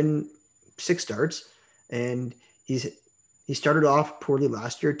 And it's been 6 starts. And he started off poorly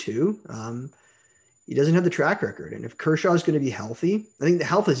last year too. He doesn't have the track record. And if Kershaw is going to be healthy, I think the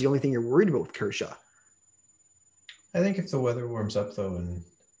health is the only thing you're worried about with Kershaw. I think if the weather warms up though, and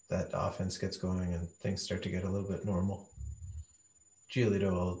that offense gets going and things start to get a little bit normal,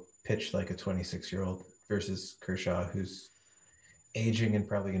 Giolito will pitch like a 26-year-old versus Kershaw, who's aging and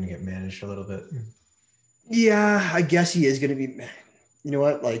probably going to get managed a little bit. Yeah, I guess he is going to be. You know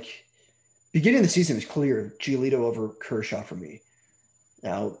what? Like, beginning of the season was clear Giolito over Kershaw for me.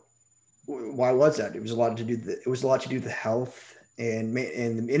 Now, why was that? It was a lot to do. It was a lot to do with the health and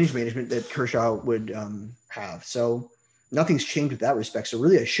the innings management that Kershaw would have. So nothing's changed with that respect. So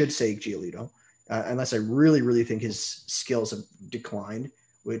really, I should say Giolito, unless I really, really think his skills have declined,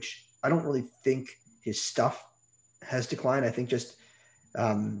 which I don't really think his stuff has declined. I think just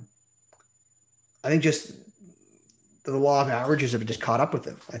the law of averages have just caught up with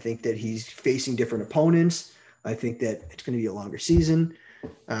him. I think that he's facing different opponents. I think that it's going to be a longer season.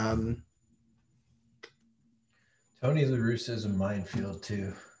 Tony La Russa is a minefield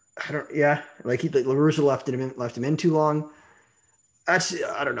too. La Russa left him in too long. I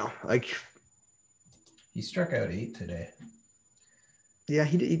don't know. Like, he struck out 8 today. Yeah,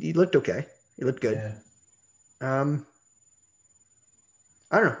 he looked okay. He looked good. Yeah.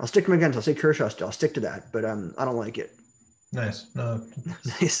 I don't know. I'll stick to my guns. I'll say Kershaw still. I'll stick to that, but I don't like it. Nice. No,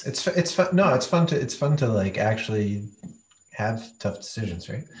 Nice. It's fun. No, it's fun to like actually have tough decisions,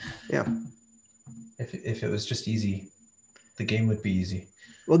 right? Yeah. If it was just easy, the game would be easy.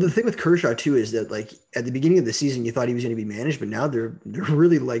 Well, the thing with Kershaw too is that like at the beginning of the season you thought he was going to be managed, but now they're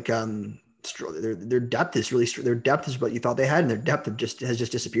really like their depth is what you thought they had, and their depth has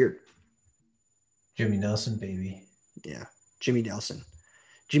just disappeared. Jimmy Nelson, baby. Yeah, Jimmy Nelson.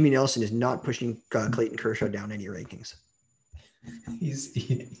 Jimmy Nelson is not pushing Clayton Kershaw down any rankings. He's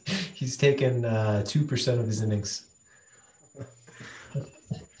taken 2% of his innings.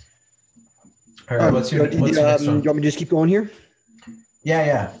 All right, what's your next one? You want me to just keep going here?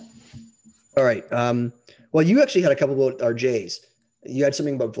 Yeah. All right. Well, you actually had a couple about our Jays. You had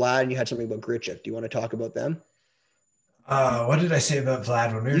something about Vlad and you had something about Grichuk. Do you want to talk about them? What did I say about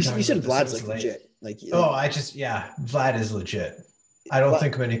Vlad when we were talking? You said about Vlad's like legit. Vlad is legit. I don't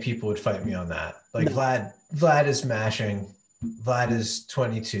think many people would fight me on that. Like no. Vlad is mashing. Vlad is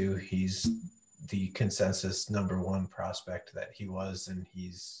 22. He's the consensus #1 prospect that he was, and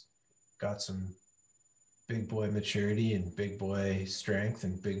he's got some big boy maturity and big boy strength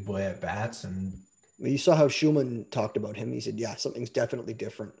and big boy at bats. And you saw how Schulman talked about him. He said, "Yeah, something's definitely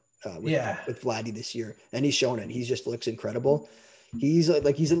different with Vladdy this year," and he's shown it. He just looks incredible. He's at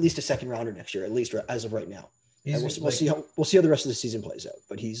least a second rounder next year, at least as of right now. We'll see how the rest of the season plays out.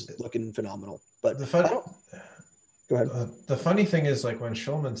 But he's looking phenomenal. But go ahead. The funny thing is, like when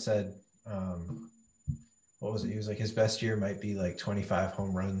Schulman said, what was it? He was like, his best year might be like 25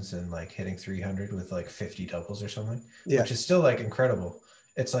 home runs and like hitting 300 with like 50 doubles or something, which is still like incredible.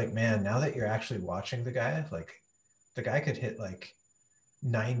 It's like, man, now that you're actually watching the guy, like the guy could hit like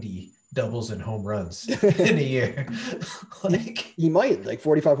 90 doubles and home runs in a year. Like he might, like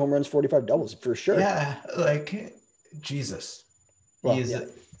 45 home runs, 45 doubles for sure. Yeah, like Jesus. Well,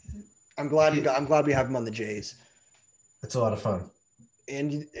 I'm glad we have him on the Jays. It's a lot of fun.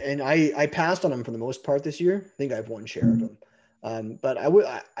 And I passed on him for the most part this year. I think I have 1 share of him. But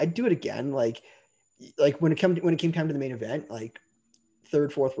I'd do it again. Like when it came time to the main event, like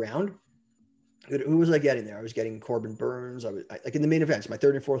 3rd, 4th round, who was I getting there? I was getting Corbin Burns. Like in the main events, my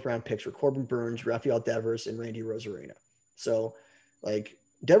 3rd and 4th round picks were Corbin Burns, Rafael Devers, and Randy Rosarena. So like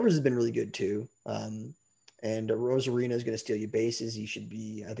Devers has been really good too. And Rosarena is going to steal you bases.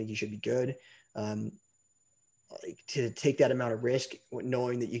 I think he should be good. Like to take that amount of risk,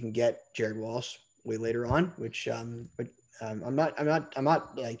 knowing that you can get Jared Walsh way later on, which I'm not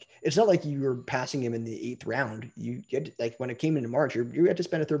like, it's not like you were passing him in the 8th round. You had to, like when it came into March, you had to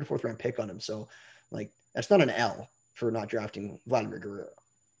spend a 3rd or 4th round pick on him. So like, that's not an L for not drafting Vladimir Guerrero.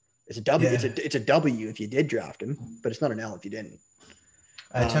 It's a W. Yeah. It's a W if you did draft him, but it's not an L if you didn't.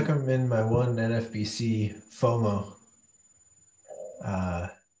 I took him in my one NFBC FOMO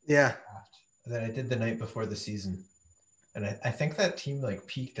Yeah. that I did the night before the season. And I think that team like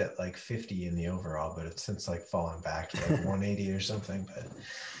peaked at like 50 in the overall, but it's since like fallen back to like 180 or something. But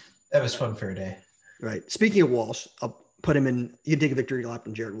that was fun for a day. Right. Speaking of Walsh, I'll put him in. You can take a victory lap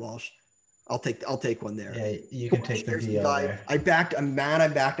on Jared Walsh. I'll take one there. Yeah, you can take the DL there. I'm mad I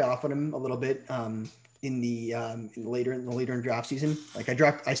backed off on him a little bit in the later in draft season. Like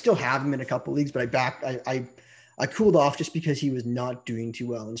I still have him in a couple leagues, but I cooled off just because he was not doing too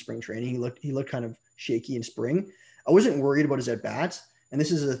well in spring training. He looked kind of shaky in spring. I wasn't worried about his at bats, and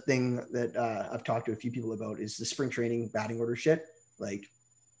this is a thing that I've talked to a few people about is the spring training batting order shit. Like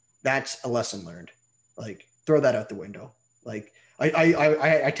that's a lesson learned. Like throw that out the window. Like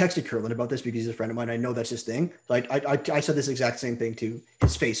I texted Curlin about this because he's a friend of mine. I know that's his thing. Like I said this exact same thing to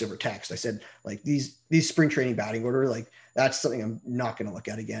his face over text. I said like these spring training batting order, like that's something I'm not going to look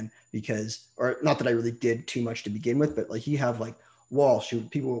at again because, or not that I really did too much to begin with, but like you have like Walsh, who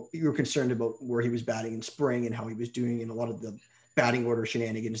you were concerned about where he was batting in spring and how he was doing and a lot of the batting order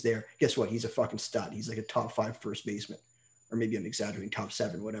shenanigans there. Guess what? He's a fucking stud. He's like a top 5 first baseman, or maybe I'm exaggerating, top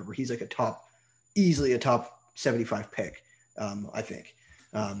 7, whatever. He's like easily a top 75 pick, I think.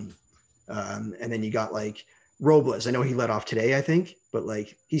 And then you got like Robles. I know he led off today, I think, but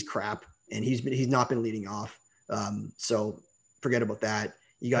like he's crap and he's not been leading off. So forget about that.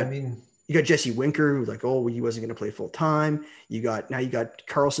 You got Jesse Winker, who's like, oh, he wasn't going to play full time. You got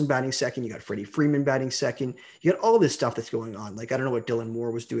Carlson batting second. You got Freddie Freeman batting second. You got all this stuff that's going on. Like, I don't know what Dylan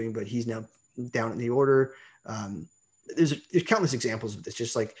Moore was doing, but he's now down in the order. There's countless examples of this.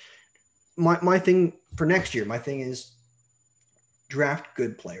 Just like my thing for next year, my thing is draft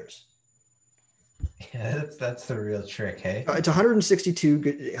good players. Yeah, that's the real trick, hey? It's 162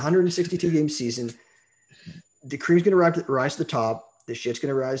 game season. The cream's going to rise to the top. The shit's going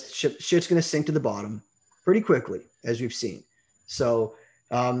to rise. Shit's going to sink to the bottom pretty quickly, as we've seen. So,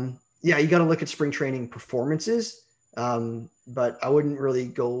 yeah, you got to look at spring training performances. But I wouldn't really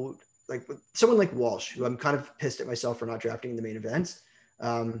go like someone like Walsh, who I'm kind of pissed at myself for not drafting in the main events.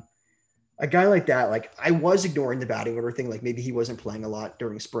 A guy like that, like I was ignoring the batting order thing. Like maybe he wasn't playing a lot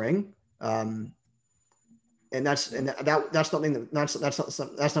during spring. And that's not something that's not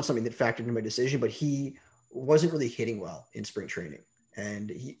something that factored into my decision, but he wasn't really hitting well in spring training. And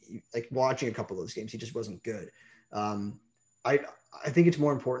he like watching a couple of those games, he just wasn't good. I think it's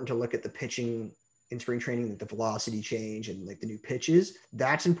more important to look at the pitching in spring training, like the velocity change and like the new pitches.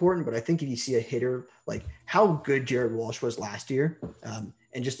 That's important. But I think if you see a hitter, like how good Jared Walsh was last year,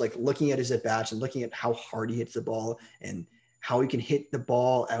 and just like looking at his at bats and looking at how hard he hits the ball and how he can hit the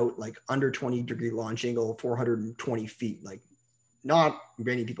ball out like under 20-degree launch angle, 420 feet. Like not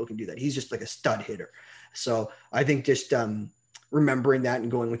many people can do that. He's just like a stud hitter. So I think just remembering that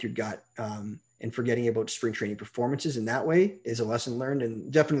and going with your gut and forgetting about spring training performances in that way is a lesson learned,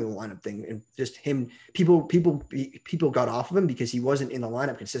 and definitely the lineup thing. And just him, people got off of him because he wasn't in the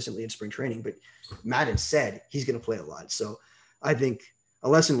lineup consistently in spring training, but Madden said he's going to play a lot. So I think a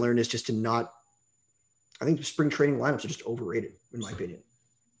lesson learned is just to not, I think spring training lineups are just overrated in my opinion.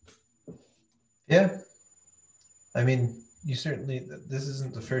 Yeah. I mean, this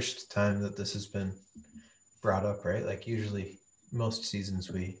isn't the first time that this has been brought up, right? Like usually most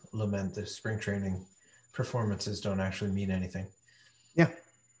seasons we lament the spring training performances don't actually mean anything. Yeah.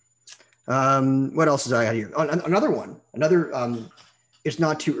 What else is I had here? Another it's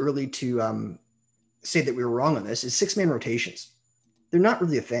not too early to say that we were wrong on this, is 6-man rotations. They're not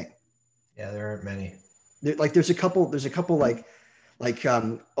really a thing. Yeah, there aren't many. There's a couple like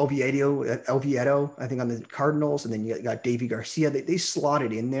Oviedo, I think on the Cardinals, and then you got Davy Garcia. They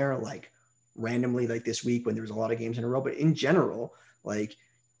slotted in there like randomly like this week when there was a lot of games in a row. But in general, like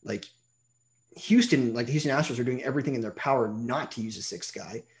Houston, like the Houston Astros are doing everything in their power not to use a sixth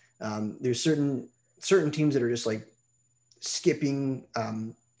guy. There's certain teams that are just like skipping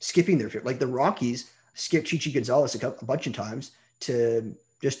their field. Like the Rockies skipped Chichi Gonzalez a bunch of times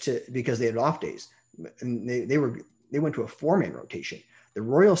because they had off days. And they went to a 4-man rotation. The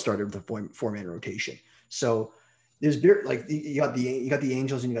Royals started with a 4-man rotation. So there's like you got the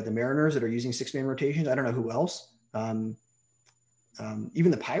Angels and you got the Mariners that are using 6-man rotations. I don't know who else. Even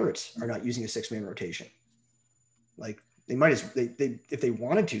the Pirates are not using a 6-man rotation. Like they might if they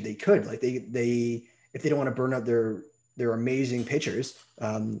wanted to, they could. Like they if they don't want to burn out their amazing pitchers,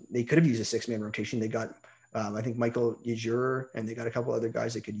 they could have used a 6-man rotation. They got I think Michael Yajur, and they got a couple other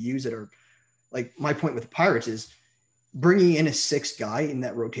guys that could use it. Or like my point with the Pirates is bringing in a 6th guy in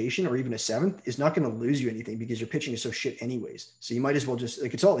that rotation or even a 7th is not going to lose you anything because your pitching is so shit anyways. So you might as well just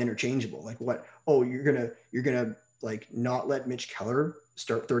like, it's all interchangeable. Like what? Oh, you're going to like not let Mitch Keller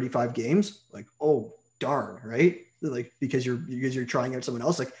start 35 games. Like, oh darn, right? Like because you're trying out someone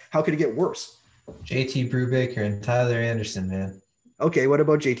else. Like, how could it get worse? JT Brubaker and Tyler Anderson, man. Okay, what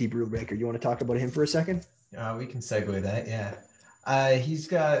about JT Brubaker? You want to talk about him for a second? We can segue that, yeah. He's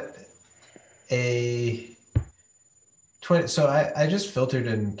got a 20. So I just filtered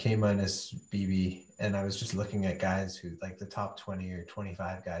in K minus BB, and I was just looking at guys who like the top 20 or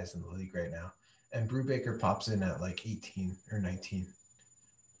 25 guys in the league right now. And Brubaker pops in at like 18 or 19.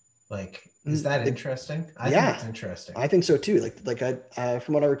 Like, is that interesting? I think it's interesting. I think so too. Like I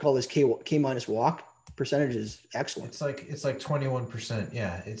from what I recall, his K minus walk percentage is excellent. It's like 21%.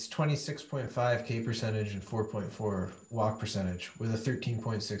 Yeah, it's 26.5 K percentage and 4.4 walk percentage with a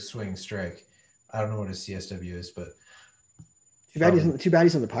 13.6 swing strike. I don't know what his CSW is, but too bad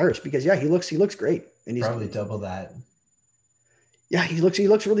he's on the Pirates because he looks great and he's probably double that. Yeah, he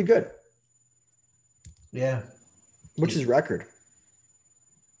looks really good. Yeah. What's his record?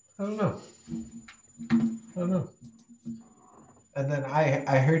 I don't know. And then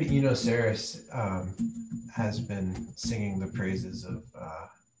I heard Eno Saris has been singing the praises of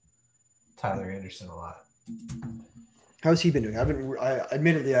Tyler Anderson a lot. How's he been doing?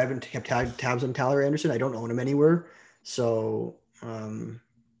 Admittedly, I haven't kept tabs on Tyler Anderson. I don't own him anywhere. So, I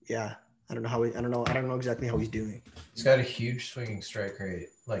don't know exactly how he's doing. He's got a huge swinging strike rate,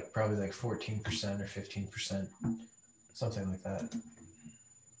 like probably like 14% or 15%, something like that.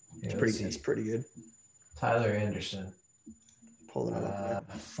 It's pretty good. Tyler Anderson. Pulling it up.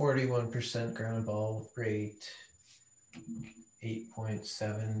 41% ground ball rate,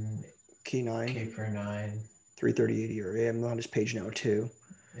 8.7 K per 9. 338 ERA. I'm on his page now too.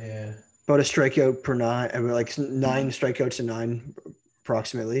 Yeah. About a strikeout per 9. I mean, like 9 strikeouts to 9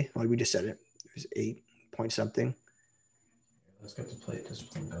 approximately. Like we just said it. It was 8 point something. Let's get the plate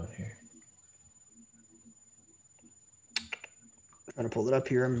discipline going here. I'm going to pull it up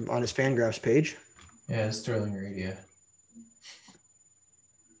here. I'm on his Fangraphs page. Yeah, it's Sterling Radio.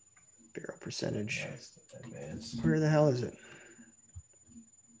 Barrel percentage. Advanced. Where the hell is it?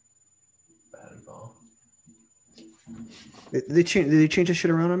 Batted ball. Did they change this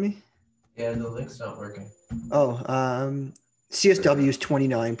shit around on me? Yeah, the link's not working. Oh, CSW is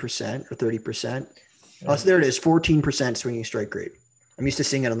 29% or 30%. Oh, so there it is, 14% swinging strike rate. I'm used to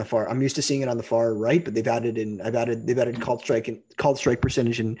seeing it on the far right, but they've added called strike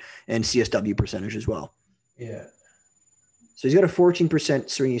percentage and CSW percentage as well. Yeah. So he's got a 14%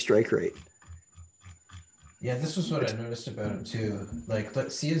 swinging strike rate. Yeah, this was what I noticed about him too. Like,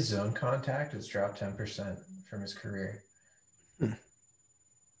 let's see, his zone contact has dropped 10% from his career.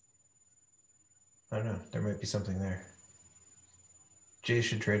 I don't know. There might be something there. Jay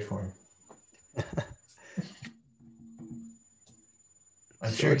should trade for him.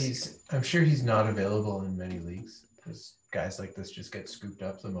 I'm sure he's not available in many leagues because guys like this just get scooped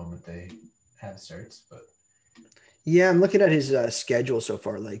up the moment they have starts. But yeah, I'm looking at his schedule so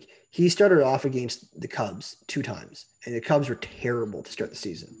far. Like he started off against the Cubs 2 times, and the Cubs were terrible to start the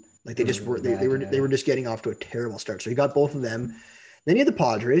season. Like they were just getting off to a terrible start. So he got both of them. Then he had the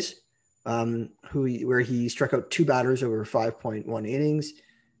Padres, where he struck out 2 batters over 5.1 innings,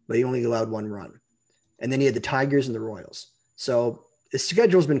 but he only allowed 1 run. And then he had the Tigers and the Royals. So his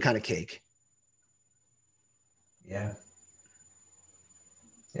schedule's been kind of cake. Yeah.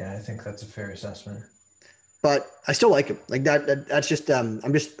 Yeah, I think that's a fair assessment. But I still like him. Like that's just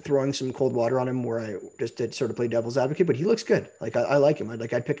I'm just throwing some cold water on him where I just did sort of play devil's advocate, but he looks good. Like I like him.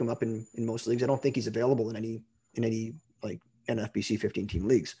 I'd pick him up in most leagues. I don't think he's available in any like NFBC 15 team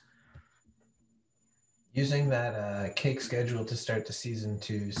leagues. Using that cake schedule to start the season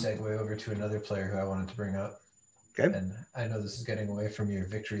to segue over to another player who I wanted to bring up. Okay. And I know this is getting away from your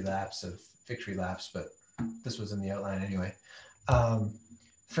victory laps, but this was in the outline anyway.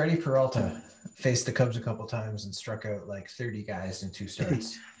 Freddie Peralta faced the Cubs a couple times and struck out like 30 guys in 2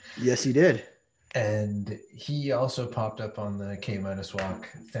 starts. Yes, he did. And he also popped up on the K minus walk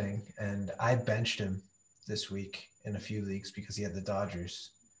thing. And I benched him this week in a few leagues because he had the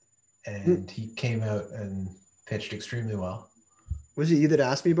Dodgers. And he came out and pitched extremely well. Was it you that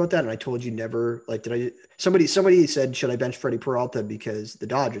asked me about that? And I told you never, like, somebody said, should I bench Freddie Peralta because the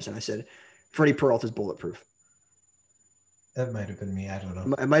Dodgers? And I said, Freddie Peralta's bulletproof. That might have been me. I don't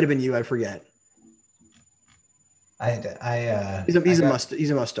know. It might have been you. I forget. He's a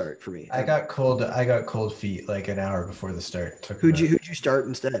must start for me. I got cold feet like an hour before the start. Who'd you start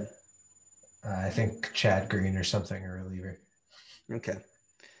instead? I think Chad Green or something, a reliever. Okay.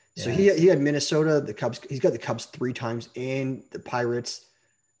 So he had Minnesota, the Cubs. He's got the Cubs 3 times and the Pirates.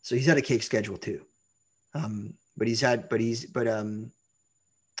 So he's had a cake schedule too. But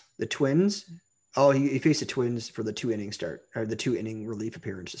the Twins, Oh, he faced the Twins for the 2 inning start or the 2 inning relief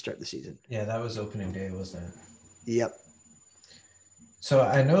appearance to start the season. Yeah, that was opening day, wasn't it? Yep. So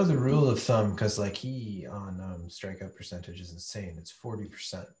I know the rule of thumb because like he on strikeout percentage is insane. It's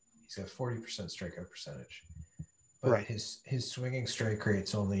 40%. He's got 40% strikeout percentage, but Right. his swinging strike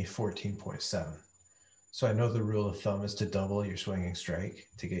rate's only 14.7. So I know the rule of thumb is to double your swinging strike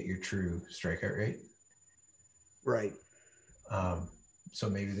to get your true strikeout rate. Right. So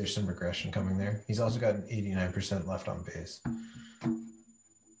maybe there's some regression coming there. He's also got an 89% left on base.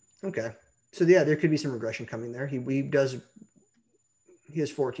 Okay. So yeah, there could be some regression coming there. He has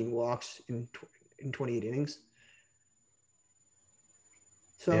 14 walks in 28 innings.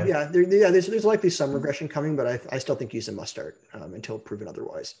 So yeah, there's likely some regression coming, but I still think he's a must start until proven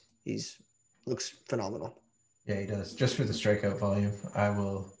otherwise. He's looks phenomenal. Yeah, he does. Just for the strikeout volume, I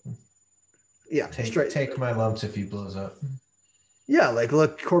will. Yeah, take my lumps if he blows up. Yeah, like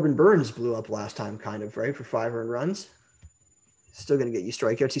look, Corbin Burns blew up last time, kind of right for 5 earned runs. Still going to get you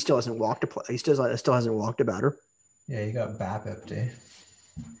strikeouts. He still hasn't walked a play. He still hasn't walked a batter. Yeah, you got BABIP day.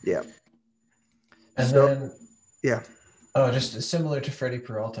 Yeah. And so, then yeah. Oh, just similar to Freddie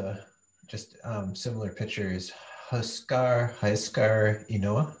Peralta, just similar pitcher is Huascar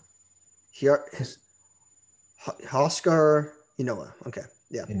Ynoa. Huascar Ynoa. Okay.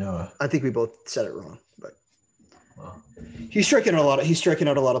 Yeah. Ynoa. I think we both said it wrong, but he's striking out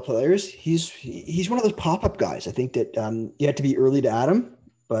a lot of players. He's one of those pop-up guys. I think that you had to be early to add him,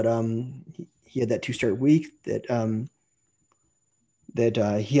 but he had that 2-start week that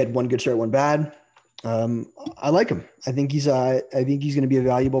he had one good start, one bad. I like him. I think he's going to be a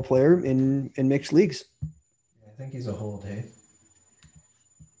valuable player in mixed leagues. I think he's a hold, hey.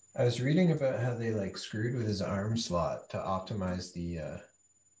 I was reading about how they like screwed with his arm slot to optimize the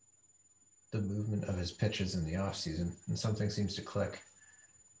movement of his pitches in the off season, and something seems to click.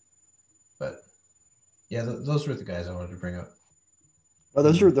 But yeah, those were the guys I wanted to bring up. Well,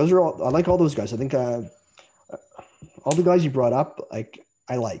 those are all. I like all those guys. I think all the guys you brought up, like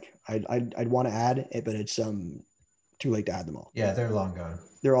I like. I'd want to add it, but it's too late to add them all. Yeah, they're long gone.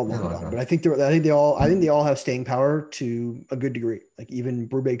 They're all long gone. But I think they all have staying power to a good degree. Like even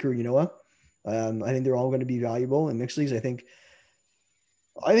Brubaker, Ynoa. I think they're all going to be valuable in mixed leagues. I think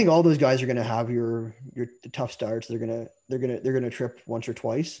all those guys are going to have your tough starts. They're going to trip once or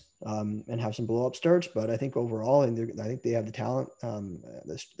twice and have some blow up starts. But I think overall, I think they have the talent.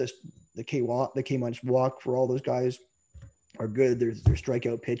 The K-Munch walk for all those guys are good. They're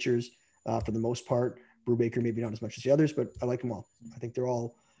strikeout pitchers for the most part. Brubaker maybe not as much as the others, but I like them all. I think they're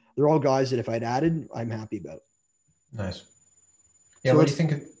all guys that if I'd added, I'm happy about. Nice. Yeah. So what do you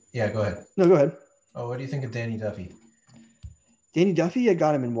think of? Yeah, go ahead. No, go ahead. Oh, what do you think of Danny Duffy? Danny Duffy, I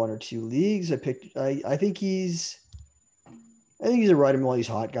got him in 1 or 2 leagues. I think he's a ride him while he's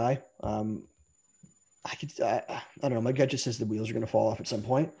hot guy. I don't know. My gut just says the wheels are going to fall off at some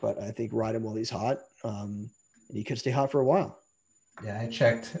point, but I think ride him while he's hot. And he could stay hot for a while. Yeah, I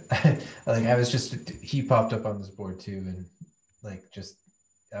checked. He popped up on this board too. And I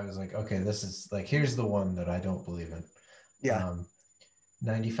was like, okay, this is like, here's the one that I don't believe in. Yeah.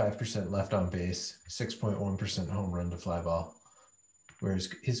 95% left on base, 6.1% home run to fly ball.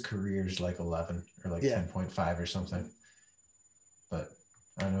 Whereas his career is like 11 or like 10.5 or something. But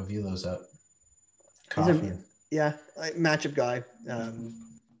I don't know, Velo's up. Matchup guy.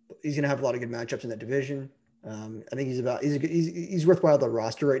 He's going to have a lot of good matchups in that division. I think he's worthwhile to the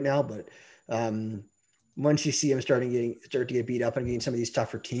roster right now, but once you see him start to get beat up and getting some of these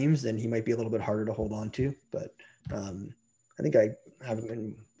tougher teams, then he might be a little bit harder to hold on to. But I think I have him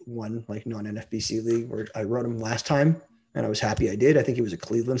in one like non-NFBC league where I wrote him last time, and I was happy I did. I think he was a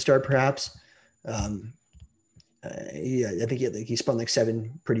Cleveland start, perhaps. I think he spun like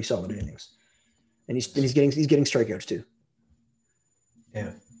 7 pretty solid innings, and he's getting strikeouts too.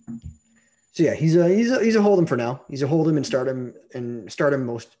 Yeah. So yeah, he's a hold him for now. He's a hold him and start him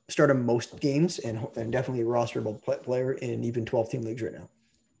most games, and definitely a rosterable player in even 12-team leagues right now.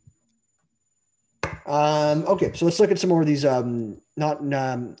 Okay, so let's look at some more of these not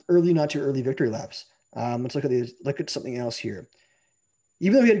too early victory laps. Let's look at something else here.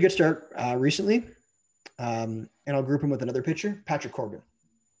 Even though he had a good start recently, and I'll group him with another pitcher, Patrick Corbin,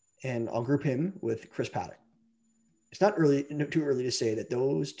 and I'll group him with Chris Paddock. It's not too early to say that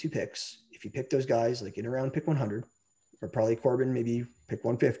those 2 picks, if you pick those guys like in around pick 100, or probably Corbin, maybe pick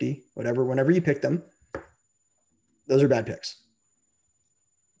 150, whenever you pick them, those are bad picks.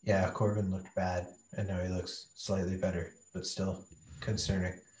 Yeah, Corbin looked bad, and now he looks slightly better, but still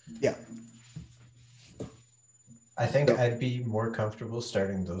concerning. Yeah. I think I'd be more comfortable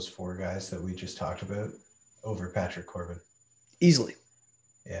starting those 4 guys that we just talked about over Patrick Corbin. Easily.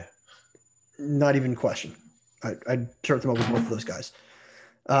 Yeah. Not even question. I'd start them over both of those guys.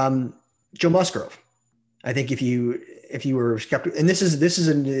 Joe Musgrove. I think if you were skeptical, and this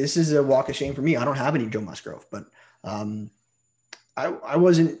is a walk of shame for me. I don't have any Joe Musgrove, but I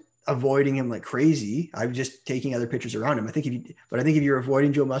wasn't avoiding him like crazy. I was just taking other pitchers around him. I think if you're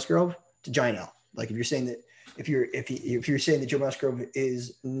avoiding Joe Musgrove, it's a giant L. Like if you're saying that if you're saying that Joe Musgrove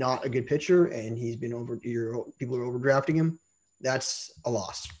is not a good pitcher and he's been people are overdrafting him, that's a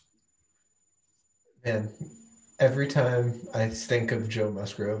loss. Man, every time I think of Joe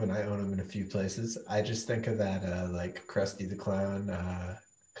Musgrove, and I own him in a few places, I just think of that like Krusty the Clown,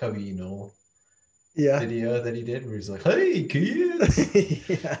 Cubby Knoll video that he did where he's like, "Hey kids,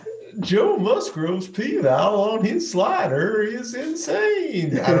 yeah. Joe Musgrove's P-Val on his slider is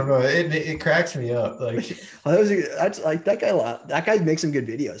insane." I don't know. It cracks me up. Like that's like that guy. That guy makes some good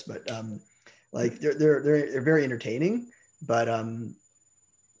videos, but like they're very entertaining, but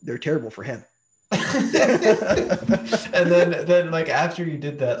they're terrible for him. And then like after you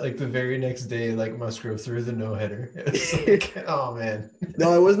did that, like the very next day, like Musgrove threw the no-hitter. It's like, oh man.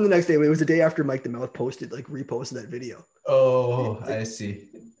 No, it wasn't the next day. It was the day after Mike the Mouth reposted that video. Oh, I see.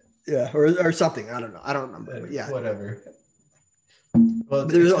 Yeah, or something. I don't know. I don't remember. But yeah, whatever. Well,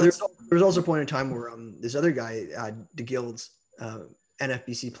 there was also a point in time where this other guy, DeGilds,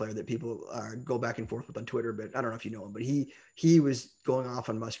 NFBC player that people go back and forth with on Twitter, but I don't know if you know him, but he was going off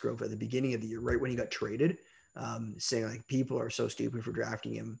on Musgrove at the beginning of the year, right when he got traded, saying like people are so stupid for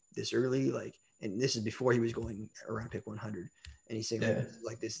drafting him this early, like, and this is before he was going around pick 100, and he's saying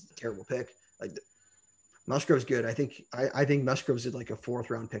like this is a terrible pick. Like Musgrove's good. I think Musgrove's like a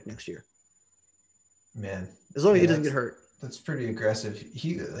 4th round pick next year. Man, as long as he doesn't get hurt. That's pretty aggressive.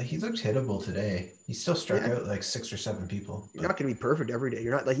 He looked hittable today. He still struck out like 6 or 7 people. You're not going to be perfect every day.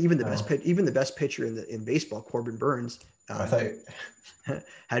 You're not like even the best pitcher in baseball, Corbin Burns,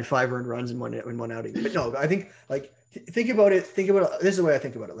 had 5 earned runs in one outing. But no, I think like think about it. This is the way I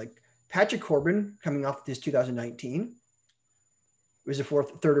think about it. Like Patrick Corbin coming off this 2019 was a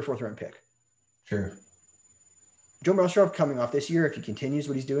 3rd or 4th round pick. Sure. Joe Musgrove coming off this year, if he continues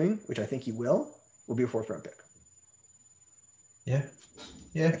what he's doing, which I think he will be a 4th round pick. Yeah.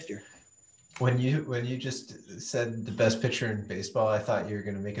 Next year. When you just said the best pitcher in baseball, I thought you were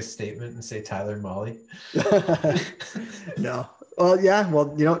going to make a statement and say Tyler Mahle. No. Well, yeah.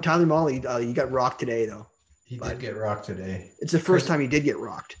 Well, Tyler Mahle, he got rocked today, though. He did get rocked today. It's the first time he did get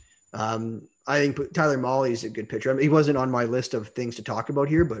rocked. I think Tyler Mahle is a good pitcher. I mean, he wasn't on my list of things to talk about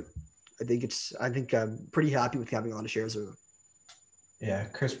here, but I think I'm pretty happy with having a lot of shares of him. Yeah,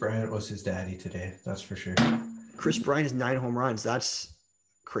 Chris Bryant was his daddy today. That's for sure. Chris Bryant has 9 home runs. That's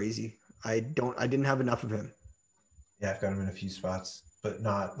crazy. I didn't have enough of him. Yeah, I've got him in a few spots, but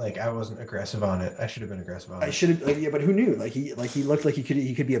not like I wasn't aggressive on it. I should have been aggressive on it. I should have, yeah, but who knew? Like he looked like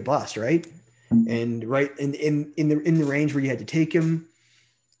he could be a bust, right? And right in the range where you had to take him.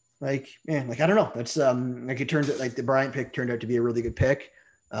 Like, man, like I don't know. That's like it turns out like the Bryant pick turned out to be a really good pick.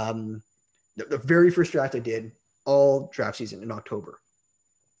 The very first draft I did, all draft season in October,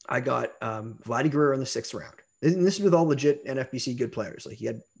 I got Vladdy Guerrero in the 6th round. And this is with all legit NFBC good players. Like he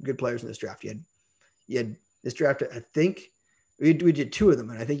had good players in this draft. You had this draft. I think we did 2 of them,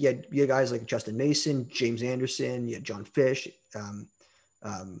 and I think you had guys like Justin Mason, James Anderson. You had John Fish. I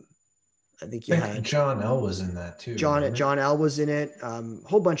think you had John L was in that too. John L was in it.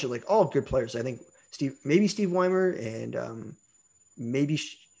 Whole bunch of like all good players. I think Steve Weimer and maybe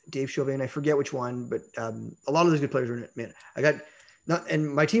Dave Chauvin. I forget which one, but a lot of those good players were in it. Man, I got. Not,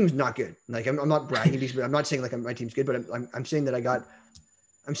 and my team's not good. Like I'm not bragging because I'm not saying like my team's good, but I'm saying that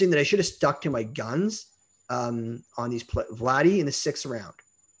I'm saying that I should have stuck to my guns on these Vladdy in the 6th round.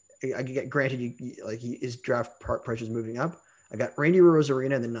 I get granted his draft price was moving up. I got Randy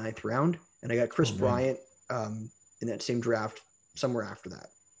Rosarina in the 9th round, and I got Chris Bryant in that same draft somewhere after that.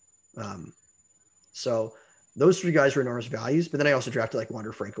 So those 3 guys were enormous values, but then I also drafted like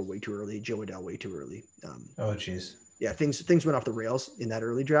Wander Franco way too early, Joe Adell way too early. Oh geez. Yeah, things went off the rails in that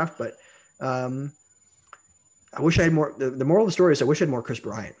early draft, but I wish I had more. The moral of the story is I wish I had more Chris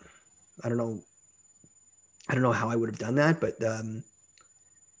Bryant. I don't know how I would have done that, but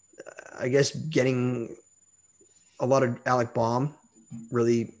I guess getting a lot of Alec Baum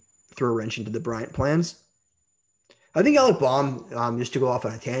really threw a wrench into the Bryant plans. I think Alec Baum, just to go off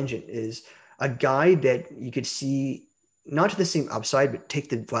on a tangent, is a guy that you could see not to the same upside, but take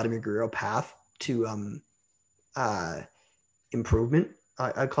the Vladimir Guerrero path to improvement.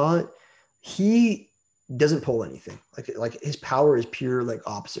 I call it. He doesn't pull anything. Like his power is pure like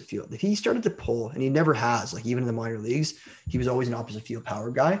opposite field. If he started to pull, and he never has, like even in the minor leagues, he was always an opposite field power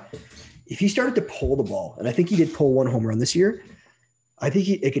guy. If he started to pull the ball, and I think he did pull 1 home run this year, I think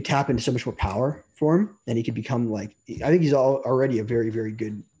it could tap into so much more power for him, and he could become like. I think he's already a very, very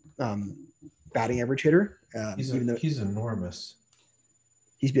good batting average hitter. Even though he's enormous.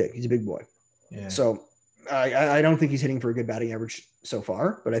 He's big. He's a big boy. Yeah. So I don't think he's hitting for a good batting average so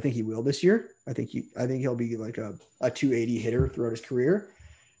far, but I think he will this year. I think he'll be like a 280 hitter throughout his career.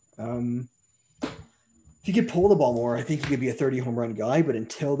 If he could pull the ball more, I think he could be a 30 home run guy. But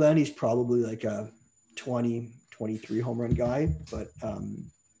until then, he's probably like a 20, 23 home run guy. But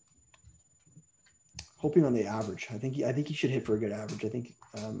hoping on the average, I think he should hit for a good average. I think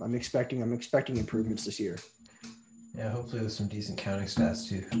I'm expecting improvements this year. Yeah, hopefully with some decent counting stats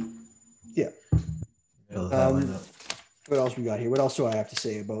too. Yeah. Middle of that lineup. What else we got here? What else do I have to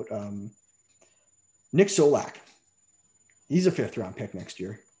say about Nick Solak? He's a 5th round pick next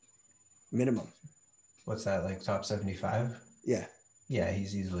year, minimum. What's that, like top 75? Yeah. Yeah,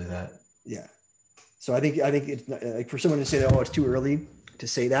 he's easily that. Yeah. So I think it's like for someone to say that, oh, it's too early to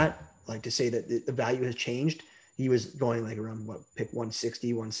say that, like to say that the value has changed. He was going like around pick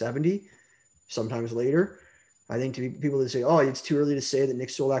 160, 170, sometimes later. I think to people that say, oh, it's too early to say that Nick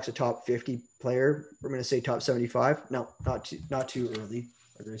Solak's a top 50 player, we're going to say top 75. No, not too early.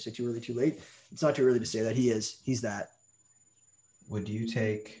 Or did I say too early, too late? It's not too early to say that he's that. Would you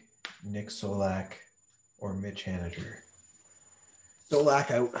take Nick Solak or Mitch Haniger?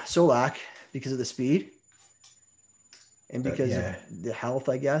 Solak out. Solak because of the speed and because of the health,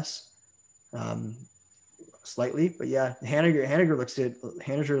 I guess. Slightly, but yeah, Haniger looks good.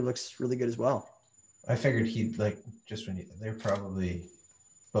 Haniger looks really good as well. I figured he'd they're probably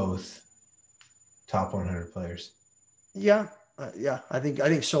both top 100 players. Yeah. I think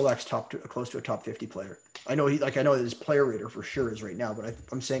Solak's close to a top 50 player. I know that his player rater for sure is right now, but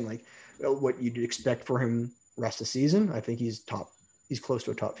I'm saying like what you'd expect for him rest of the season. I think he's close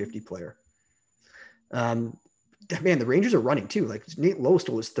to a top 50 player. Man, the Rangers are running too. Like Nate Lowe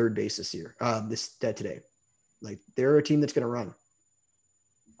stole his 3rd base this year, today. Like they're a team that's going to run.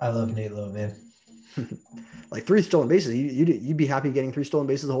 I love Nate Lowe, man. Like 3 stolen bases. You'd be happy getting 3 stolen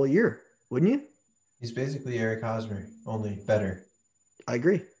bases the whole year, wouldn't you? He's basically Eric Hosmer, only better. I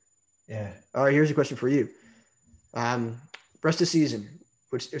agree. Yeah. All right, here's a question for you. Rest of the season,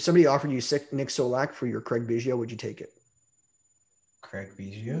 if somebody offered you Nick Solak for your Craig Biggio, would you take it? Craig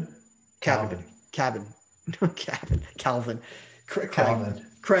Biggio? Calvin. Calvin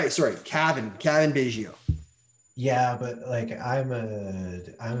Biggio. Yeah, but like I'm a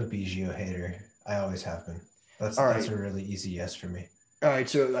Biggio hater. I always have been. That's a really easy yes for me. All right,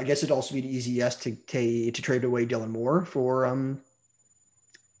 so I guess it'd also be an easy yes to trade away Dylan Moore for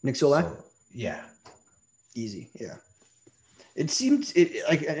Nick Solak. Yeah, easy. Yeah, it seemed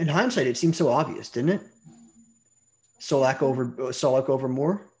like in hindsight, it seemed so obvious, didn't it? Solak over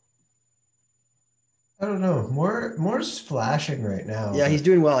Moore. I don't know. Moore's flashing right now. Yeah, he's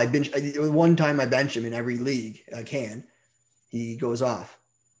doing well. One time I bench him in every league I can. He goes off.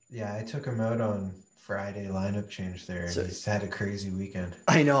 Yeah, I took him out on Friday lineup change there. And he's had a crazy weekend.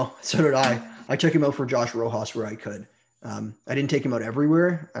 I know. So did I. I took him out for Josh Rojas where I could. I didn't take him out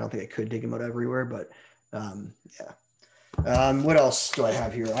everywhere. I don't think I could take him out everywhere, but yeah. What else do I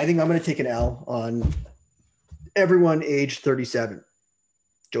have here? I think I'm going to take an L on everyone age 37.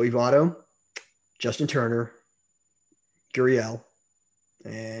 Joey Votto, Justin Turner, Gurriel,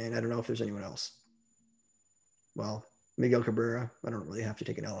 and I don't know if there's anyone else. Well, Miguel Cabrera. I don't really have to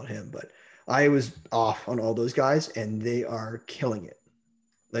take an L on him, but I was off on all those guys, and they are killing it.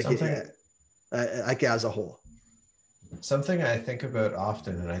 Like as a whole. Something I think about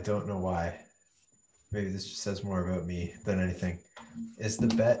often, and I don't know why. Maybe this just says more about me than anything. Is the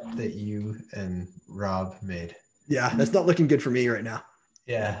bet that you and Rob made? Yeah, that's not looking good for me right now.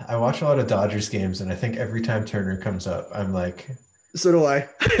 Yeah, I watch a lot of Dodgers games, and I think every time Turner comes up, I'm like, so do I.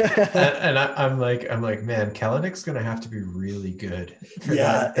 and I'm like, man, Kelenick's gonna have to be really good.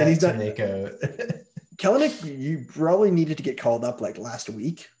 And he's not. Make out. Kelenic, you probably needed to get called up like last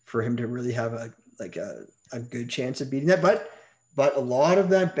week for him to really have a good chance of beating that. But a lot of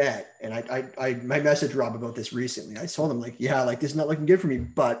that bet, and I messaged Rob about this recently. I told him like this is not looking good for me,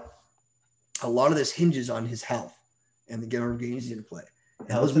 but a lot of this hinges on his health and the number of games he's going to play.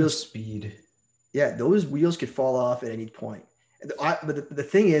 Health and speed. Yeah, those wheels could fall off at any point. But the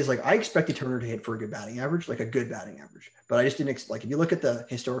thing is, like, I expected Turner to hit for a good batting average, like a good batting average. But I just didn't like if you look at the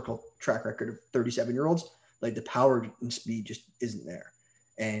historical track record of 37-year-olds, like the power and speed just isn't there.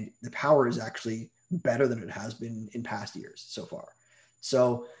 And the power is actually better than it has been in past years so far.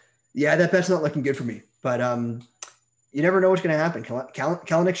 So, yeah, that bet's not looking good for me. But you never know what's going to happen.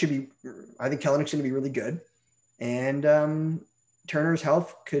 Kelenic should be – I think Kelenic's going to be really good. And Turner's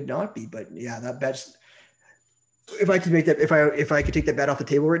health could not be. But, yeah, that bet's If I could make that, if I could take that bet off the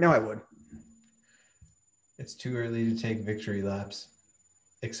table right now, I would. It's too early to take victory laps,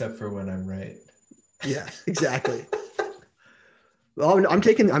 except for when I'm right. Yeah, exactly. Well, I'm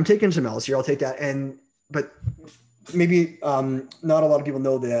taking some L's here. I'll take that. But maybe not a lot of people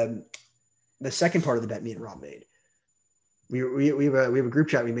know the second part of the bet me and Rob made. We have a group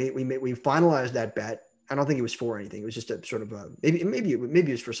chat we finalized that bet. I don't think it was for anything. It was just a sort of maybe it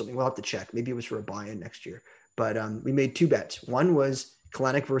was for something. We'll have to check. Maybe it was for a buy-in next year. But we made two bets. One was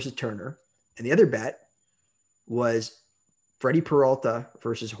Kalenic versus Turner, and the other bet was Freddie Peralta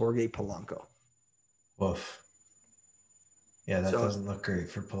versus Jorge Polanco. Woof. Yeah, that doesn't look great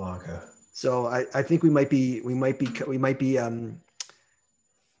for Polanco. So I think we might be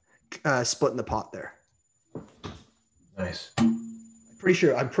splitting the pot there. Nice. Pretty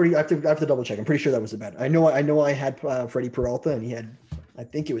sure. I have to double check. I'm pretty sure that was the bet. I know I had Freddie Peralta, and he had, I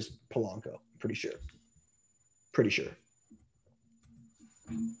think it was Polanco. Pretty sure.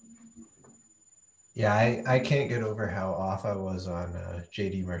 Yeah, I can't get over how off I was on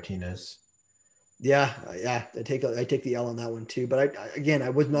JD Martinez. Yeah. I take the L on that one too. But I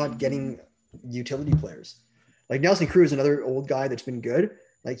was not getting utility players. Like Nelson Cruz, another old guy that's been good.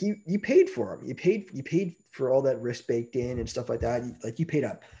 Like you paid for him. You paid for all that risk baked in and stuff like that. You paid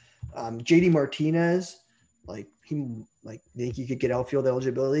up. JD Martinez, think he could get outfield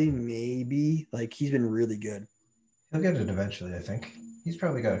eligibility? Maybe. Like he's been really good. He'll get it eventually, I think. He's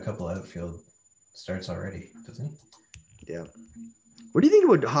probably got a couple outfield starts already, doesn't he? Yeah. What do you think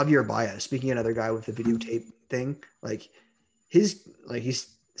about Javier Baez? Speaking of another guy with the videotape thing,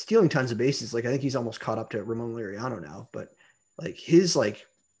 he's stealing tons of bases. Like I think he's almost caught up to Ramon Laureano now, but his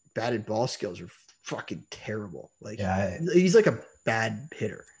batted ball skills are fucking terrible. He's like a bad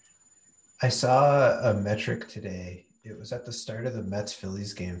hitter. I saw a metric today. It was at the start of the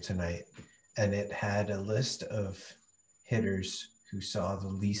Mets-Phillies game tonight, and it had a list of hitters who saw the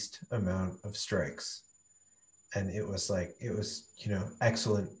least amount of strikes. And it was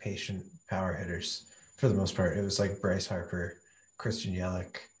excellent patient power hitters for the most part. It was like Bryce Harper, Christian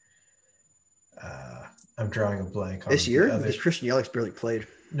Yelich. I'm drawing a blank on this year because Christian Yelich's barely played.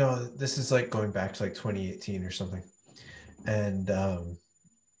 No, this is going back to 2018 or something. And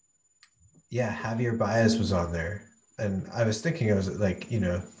Javier Baez was on there. And I was thinking,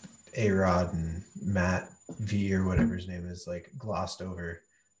 A-Rod and Matt V or whatever his name is, glossed over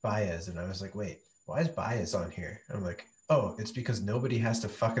Baez. And I was like, wait, why is Baez on here? And I'm like, oh, it's because nobody has to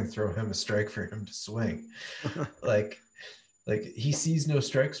fucking throw him a strike for him to swing. He sees no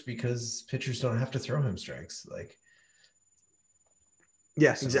strikes because pitchers don't have to throw him strikes.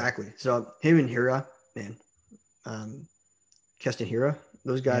 Yes, exactly. So him and Hira, man, Keston Hira,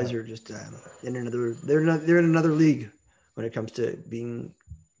 those guys are just in another. They're in another league when it comes to being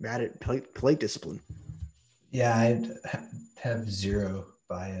bad at plate discipline. Yeah, I'd have zero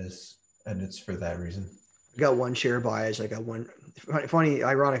bias, and it's for that reason. I got one share bias. I got one. Funny,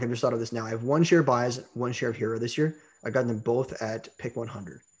 ironic. I just thought of this now. I have one share bias, one share of Hero this year. I got them both at pick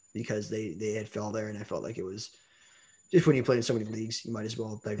 100 because they had fell there, and I felt like it was just when you play in so many leagues, you might as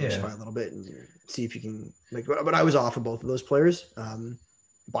well diversify a little bit and see if you can But I was off of both of those players.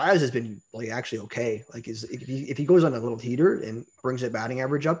 Baez has been actually okay. If he goes on a little heater and brings that batting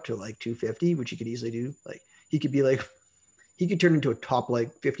average up to 250, which he could easily do, he could be he could turn into a top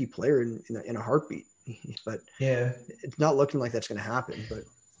 50 player in a heartbeat. But yeah, it's not looking like that's going to happen. But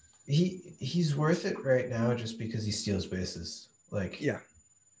he's worth it right now just because he steals bases.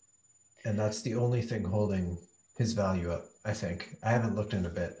 And that's the only thing holding his value up, I think. I haven't looked in a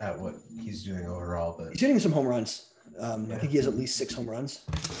bit at what he's doing overall, but he's hitting some home runs. I think he has at least 6 home runs,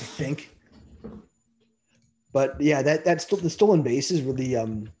 I think. But yeah, that's still the stolen bases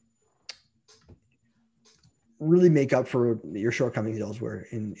really make up for your shortcomings elsewhere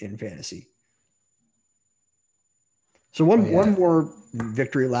in fantasy. So one more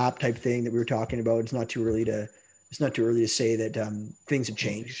victory lap type thing that we were talking about. It's not too early to say that things have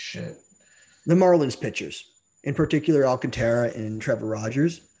changed. Holy shit. The Marlins pitchers, in particular Alcantara and Trevor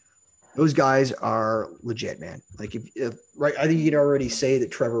Rogers, those guys are legit, man. I think you can already say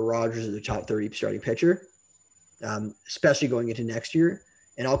that Trevor Rogers is a top 30 starting pitcher, especially going into next year.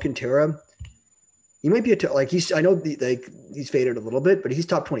 And Alcantara, he might be he's faded a little bit, but he's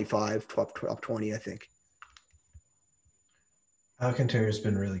top 25, top 20, I think. Alcantara's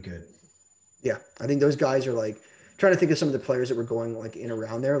been really good. Yeah, I think those guys are trying to think of some of the players that were going in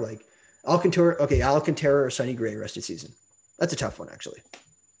around there, Alcantara or Sonny Gray rest of the season. That's a tough one, actually.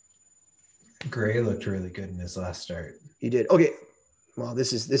 Gray looked really good in his last start. He did. Okay, well,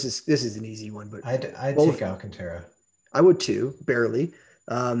 this is an easy one, but I'd take Alcantara. I would too, barely.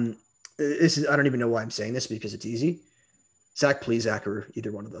 And this is, I don't even know why I'm saying this because it's easy. Zach Plesac or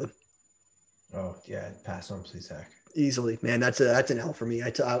either one of them. Oh yeah, pass on Plesac. Easily, man. That's an L for me.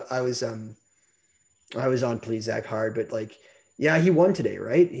 I was on Plesac hard, but like, yeah, he won today,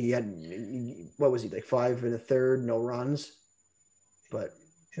 right? He had, what was he, like 5 1/3, no runs, but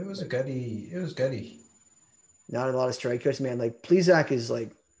It was a gutty. It was gutty. not a lot of strikeouts, man. Like Plesac is like,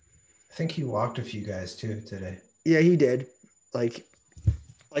 I think he walked a few guys too today. yeah, he did. Like,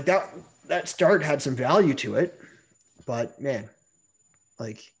 like that start had some value to it, but man,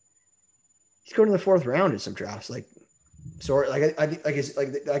 like he's going to the fourth round in some drafts. Like, sorry,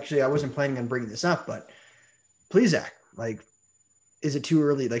 actually, I wasn't planning on bringing this up, but Plesac, like, is it too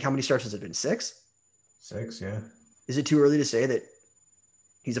early? Like, how many starts has it been? 6? 6, yeah. Is it too early to say that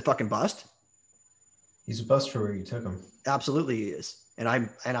he's a fucking bust? He's a bust for where you took him. Absolutely, he is, and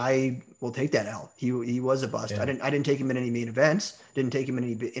I will take that L. He was a bust. Yeah. I didn't take him in any main events. Didn't take him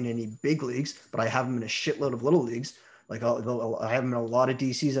in any big leagues, but I have him in a shitload of little leagues. Like I have him in a lot of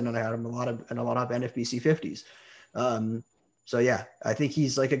DCs, and I had him in a lot of NFBC 50s. So yeah, I think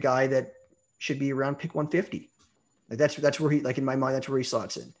he's like a guy that should be around pick 150. Like that's where he, like in my mind, that's where he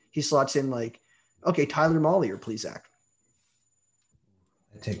slots in. He slots in like, okay, Tyler Molly or Plesac.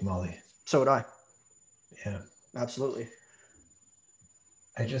 I take Molly. So would I. Yeah, absolutely.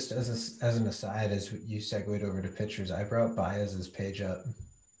 I just, as an aside, as you segued over to pitchers, I brought Baez's page up.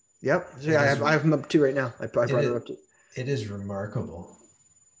 Yep. So yeah, I have him up too right now. I brought her up too. It is remarkable.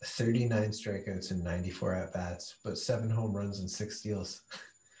 39 strikeouts and 94 at bats, but 7 home runs and 6 steals.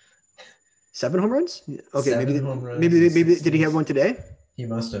 7 home runs? Okay, maybe did he have one today? He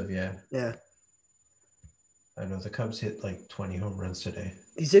must have, yeah. Yeah. I know the Cubs hit like 20 home runs today.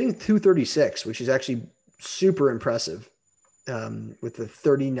 He's hitting 236, which is actually super impressive, with the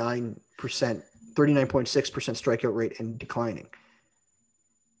 39.6% strikeout rate and declining.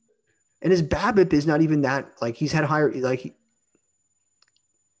 And his BABIP is not even that, like he's had higher, like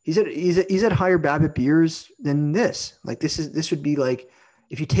he's had higher BABIP years than this. Like this would be like,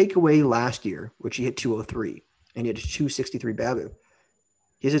 if you take away last year, which he hit 203 and he had a 263 BABIP,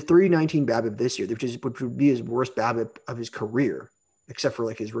 he has a 319 BABIP this year, which would be his worst BABIP of his career, except for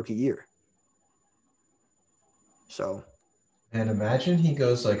like his rookie year. So. And imagine he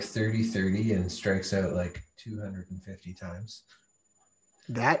goes like 30-30 and strikes out like 250 times.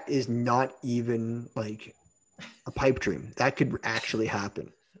 That is not even like a pipe dream. That could actually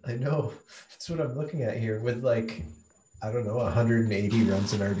happen. I know. That's what I'm looking at here with like, I don't know, 180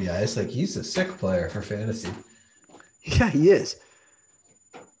 runs and RBIs. Like he's a sick player for fantasy. Yeah, he is.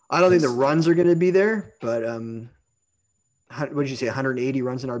 I don't think the runs are going to be there, but what did you say? 180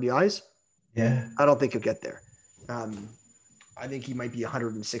 runs and RBIs? Yeah. I don't think he'll get there. I think he might be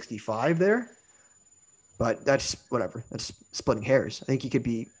 165 there, but that's whatever. That's splitting hairs. I think he could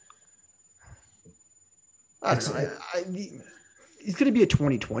be. I don't know. He's going to be a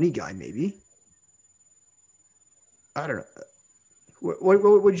 2020 guy, maybe. I don't know.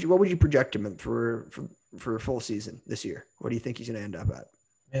 What would you project him for a full season this year? What do you think he's going to end up at?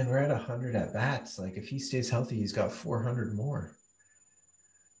 Man, we're at 100 at bats. Like if he stays healthy, he's got 400 more.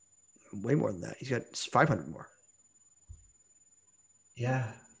 Way more than that. He's got 500 more.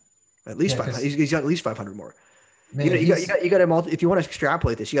 Yeah. At least 500. He's got at least 500 more. Man, you got to if you want to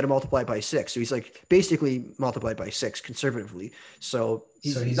extrapolate this, you got to multiply it by 6. So he's like basically multiplied by 6 conservatively. So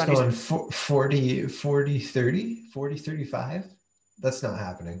he's going 40, 30, 40, 35. That's not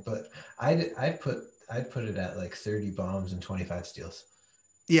happening. But I'd put it at like 30 bombs and 25 steals.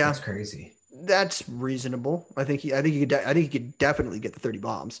 Yeah, that's crazy. That's reasonable. I think he could definitely get the 30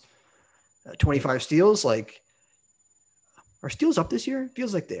 bombs. 25 steals, like, are steals up this year? It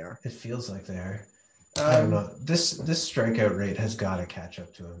feels like they are. It feels like they are. I don't know. This strikeout rate has got to catch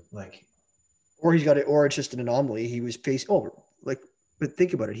up to him. Like, or he's got it, or it's just an anomaly. He was facing. But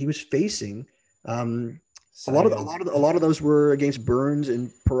think about it. He was facing. A lot of those were against Burns and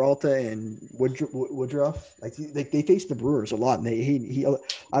Peralta and Woodruff. Like they faced the Brewers a lot, and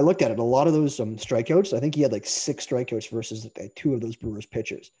I looked at it. A lot of those strikeouts. I think he had like 6 strikeouts versus like 2 of those Brewers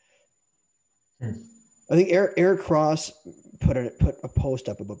pitchers. I think Eric Cross put a post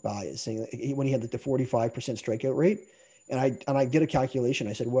up about Baez saying that when he had like the 45% strikeout rate, and I did a calculation.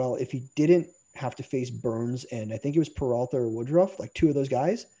 I said, well, if he didn't have to face Burns and I think it was Peralta or Woodruff, like 2 of those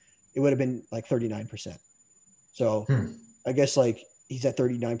guys, it would have been like 39%. So I guess like he's at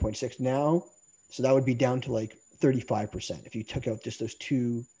 39.6 now. So that would be down to like 35% if you took out just those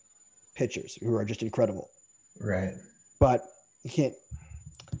 2 pitchers who are just incredible. Right. But you can't,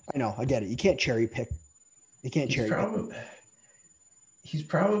 I know, I get it. You can't cherry pick. You can't cherry pick. He's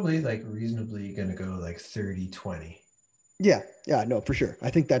probably like reasonably going to go like 30-20. Yeah, no, for sure. I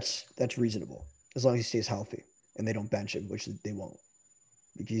think that's reasonable as long as he stays healthy and they don't bench him, which they won't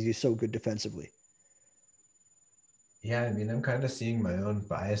because he's so good defensively. Yeah, I mean, I'm kind of seeing my own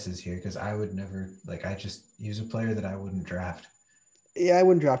biases here because I would never like. I just use a player that I wouldn't draft, Yeah, I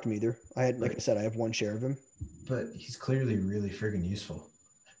wouldn't draft him either. Like I but said, I have one share of him. he's clearly really friggin' useful.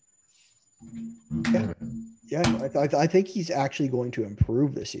 Yeah, Anyway, yeah, no, I think he's actually going to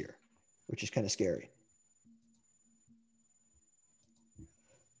improve this year, which is kind of scary.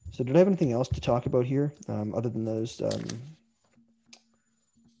 So, did I have anything else to talk about here other than those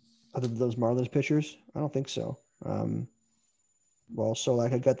Marlins pitchers? I don't think so. Well, so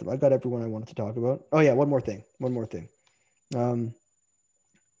like I got everyone I wanted to talk about. Oh yeah, one more thing. One more thing. Um,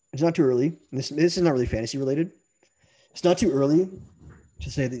 it's not too early. This is not really fantasy related. It's not too early to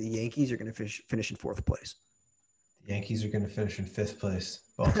say that the Yankees are going to finish in fourth place. the Yankees are going to finish in fifth place.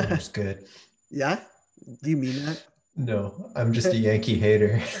 Baltimore's good. Yeah, do you mean that? No, I'm just a Yankee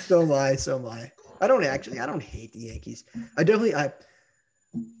hater. So am I. So am I. I don't actually. I don't hate the Yankees. I definitely. I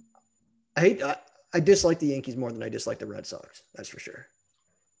hate. I dislike the Yankees more than I dislike the Red Sox. That's for sure.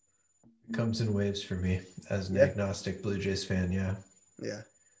 Comes in waves for me as an Yeah. agnostic Blue Jays fan. Yeah, Yeah.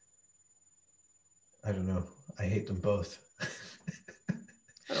 I don't know. I hate them both.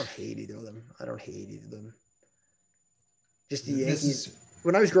 I don't hate either of them. I don't hate either of them. Just the This Yankees. is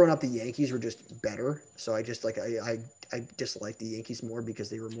When I was growing up, the Yankees were just better. So I just like I disliked the Yankees more because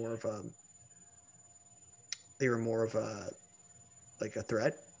they were more of a like a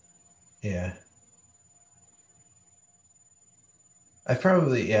threat. yeah. I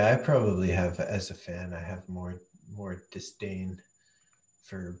probably have as a fan, I have more disdain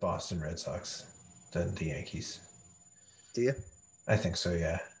for Boston Red Sox than the Yankees. Do you I think so,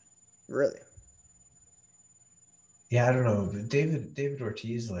 yeah. really? Yeah, I don't know. But David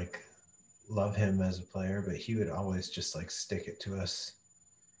Ortiz, like love him as a player, but he would always just like stick it to us.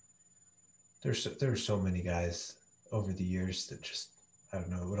 There were so many guys over the years that just I don't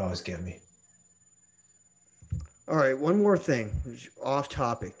know, it would always get me. All right, one more thing, off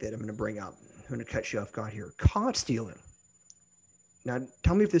topic that I'm going to bring up. I'm going to cut you off guard here. Caught stealing. Now,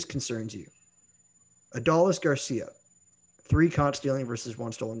 tell me if this concerns you. Adolis Garcia, 3 caught stealing versus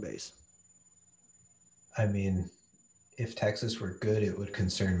 1 stolen base. I mean, if Texas were good, it would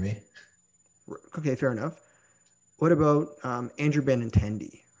concern me. Okay, fair enough. What about Andrew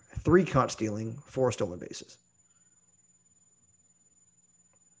Benintendi? 3 caught stealing, 4 stolen bases.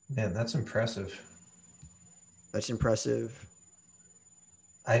 Man, that's impressive. That's impressive.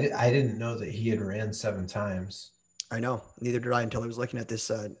 I didn't know that he had ran 7 times. I know. Neither did I until I was looking at this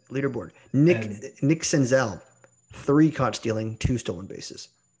leaderboard. And Nick Senzel, 3 caught stealing, 2 stolen bases.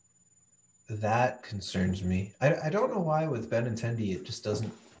 that concerns me. I don't know why with Benintendi it just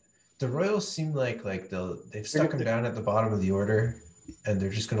doesn't. The Royals seem like they've stuck him down at the bottom of the order, and they're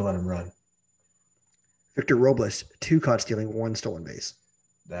just going to let him run. Victor Robles, 2 caught stealing, 1 stolen base.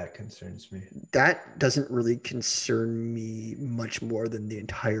 That concerns me. That doesn't really concern me much more than the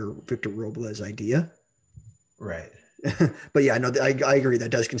entire Victor Robles idea. Right. But yeah, no, I agree that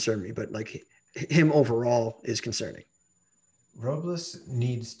does concern me. But like him overall is concerning. Robles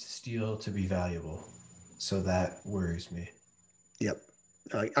needs to steal to be valuable, so that worries me. Yep.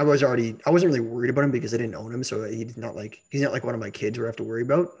 I wasn't really worried about him because I didn't own him, so he's not like one of my kids where I have to worry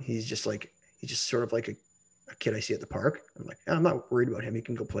about. He's just sort of like a kid I see at the park. I'm like, I'm not worried about him. He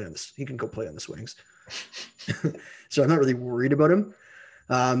can go play on this. He can go play on the swings. So I'm not really worried about him.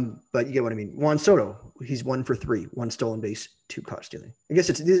 But you get what I mean. Juan Soto, he's 1 for 3, 1 stolen base, 2 caught stealing. I guess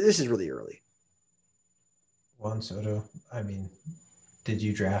this is really early. Juan Soto. I mean, did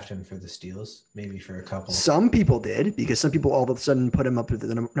you draft him for the steals? Maybe for a couple. Some people did because some people all of a sudden put him up to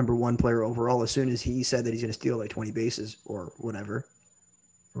the number 1 player overall as soon as he said that he's going to steal like 20 bases or whatever.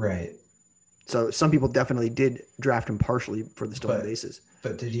 Right. So some people definitely did draft him partially for the stolen bases.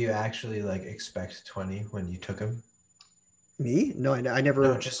 But did you actually like expect 20 when you took him? Me? No, I never.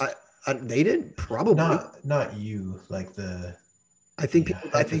 No, just they did probably. not you. Like the I think the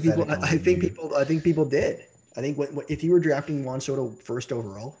people. hypothetical you. I think people did. I think if you were drafting Juan Soto first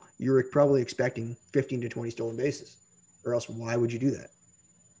overall, you were probably expecting 15 to 20 stolen bases, or else why would you do that?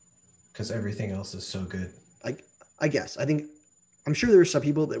 Because everything else is so good. I guess. I'm sure there were some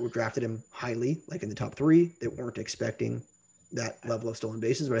people that were drafted him highly, like in the top 3, that weren't expecting that level of stolen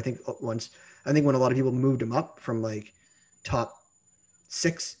bases. But I think when a lot of people moved him up from like top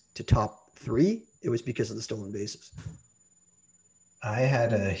 6 to top 3, it was because of the stolen bases. I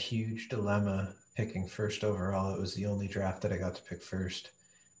had a huge dilemma picking first overall. It was the only draft that I got to pick first.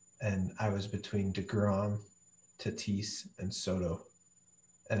 And I was between DeGrom, Tatis, and Soto.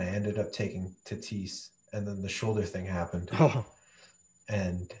 And I ended up taking Tatis and then the shoulder thing happened, Oh,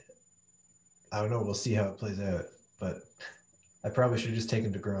 and I don't know. We'll see how it plays out, but I probably should have just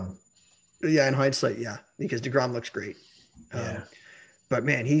taken DeGrom. yeah. In hindsight, yeah, because DeGrom looks great. Yeah, But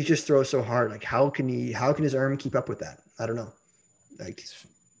man, he just throws so hard. Like, how can he? How can his arm keep up with that? I don't know. Like,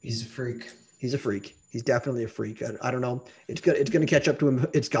 he's a freak. he's a freak. He's definitely a freak. I don't know. It's good. It's going to catch up to him.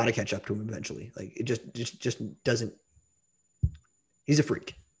 It's got to catch up to him eventually. Like, it just doesn't. He's a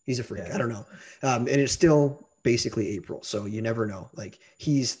freak. He's a freak. Yeah. I don't know. And it's still basically April, so you never know. Like,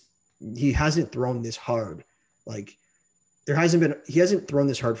 he hasn't thrown this hard. Like, he hasn't thrown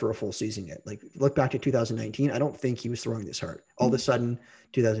this hard for a full season yet. Like, look back to 2019. I don't think he was throwing this hard. All of a sudden,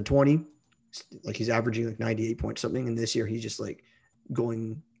 2020, like, he's averaging like 98 points something, and this year he's just like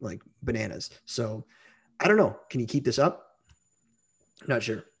going like bananas. So I don't know. Can he keep this up? Not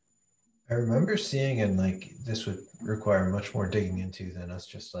sure. I remember seeing, and like this would require much more digging into than us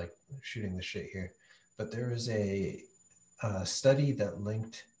just like shooting the shit here. But there was a study that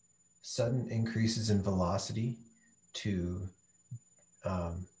linked sudden increases in velocity to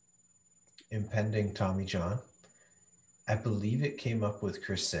impending Tommy John. I believe it came up with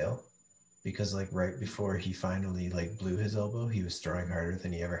Chris Sale, because like right before he finally like blew his elbow, he was throwing harder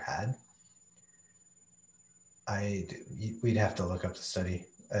than he ever had. We'd have to look up the study,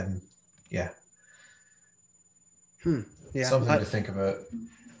 and yeah, Yeah. something to think about.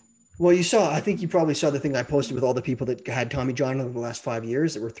 Well, I think you probably saw the thing I posted with all the people that had Tommy John over the last 5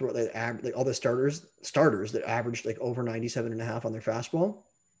 years that were like all the starters that averaged like over 97.5 on their fastball.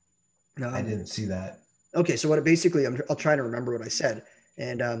 I didn't see that. Okay. So what basically, I'll try to remember what I said.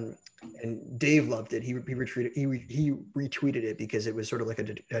 And Dave loved it. He retweeted it because it was sort of like a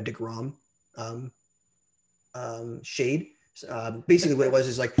DeGrom shade. Basically what it was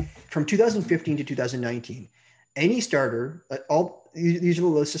is like from 2015 to 2019, any starter, these are the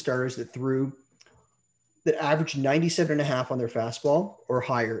list of starters that averaged 97.5 on their fastball or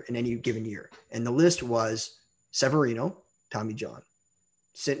higher in any given year. And the list was Severino, Tommy John,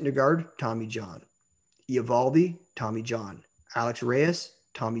 Syndergaard, Tommy John, Eovaldi, Tommy John, Alex Reyes,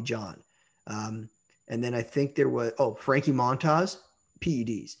 Tommy John. And then I think there was, Frankie Montas,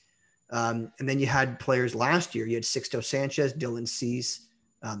 PEDs. And then you had players last year. You had Sixto Sanchez, Dylan Cease.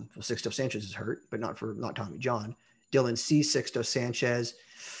 Sixto Sanchez is hurt, but not Tommy John. Dylan Cease, Sixto Sanchez.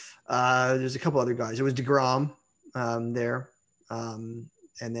 There's a couple other guys. It was DeGrom there. And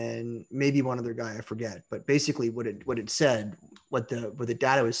then maybe one other guy, I forget. But basically what it said, what the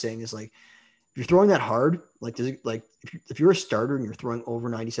data was saying is like, if you're throwing that hard, like if you're a starter and you're throwing over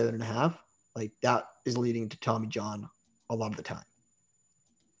 97.5, like that is leading to Tommy John a lot of the time.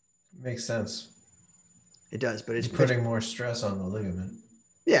 Makes sense. It does, but it's putting more stress on the ligament.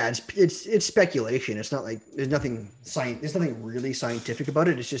 Yeah, it's speculation. It's not like there's nothing really scientific about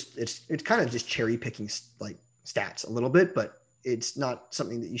it. It's kind of just cherry picking like stats a little bit, but it's not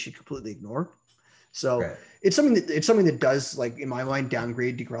something that you should completely ignore. So right. It's something that does, like, in my mind,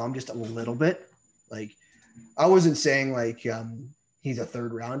 downgrade DeGrom just a little bit. Like, I wasn't saying like he's a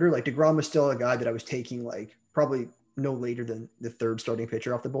third rounder. Like, DeGrom is still a guy that I was taking like probably no later than the third starting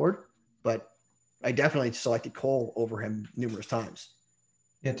pitcher off the board, but I definitely selected Cole over him numerous times.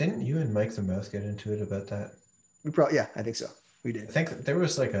 Yeah, didn't you and Mike the Mouth get into it about that? Yeah, I think so. We did. I think there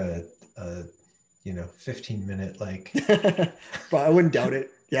was like a 15-minute like. But I wouldn't doubt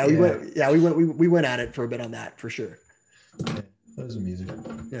it. Yeah, we went at it for a bit on that for sure. Yeah, that was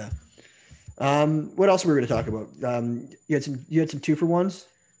amusing. Yeah. What else were we going to talk about? You had some 2-for-1s.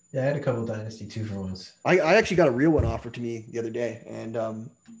 Yeah, I had a couple Dynasty 2-for-1s. I actually got a real one offered to me the other day, and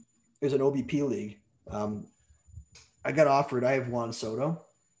it was an OBP league. I got offered. I have Juan Soto.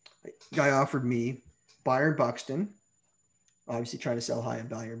 Guy offered me Byron Buxton. Obviously, trying to sell high on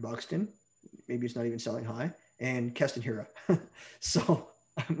Byron Buxton. Maybe it's not even selling high. And Keston Hiura. So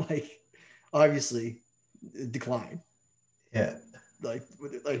I'm like, obviously, decline. Yeah. Like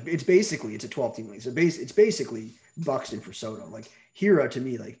it's a 12-team league. So it's basically Buxton for Soto. Like, Hiura to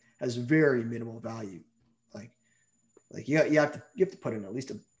me like has very minimal value. Like you have to put in at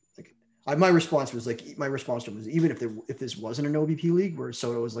least my response to him was, even if this wasn't an OBP league where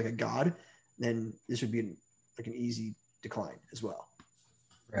Soto was like a god, then this would be an easy decline as well.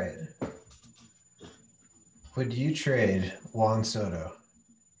 Right. Would you trade Juan Soto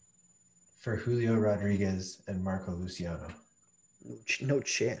for Julio Rodriguez and Marco Luciano? No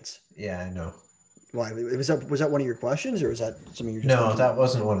chance. Yeah, I know. Why? Was that one of your questions, or was that something you just? No, that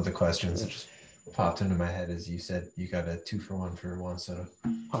wasn't one of the questions. It just popped into my head as you said you got a 2-for-1 for Juan Soto.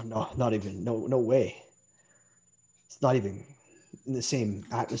 Oh, no, not even. No way. It's not even in the same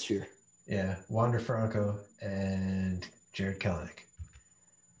atmosphere. Yeah, Wander Franco and Jared Kelenic.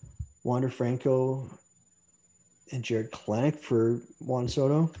 Wander Franco And Jared Kalenic for Juan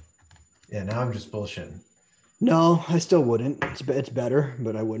Soto. Yeah, now I'm just bullshitting. No, I still wouldn't. It's better,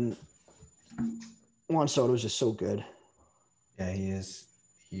 but I wouldn't. Juan Soto is just so good. Yeah, he is.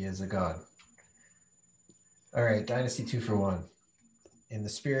 He is a god. All right, Dynasty 2-for-1. In the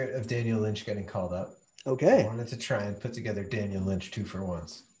spirit of Daniel Lynch getting called up, I Okay. wanted to try and put together Daniel Lynch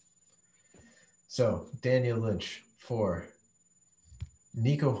 2-for-1s. So, Daniel Lynch for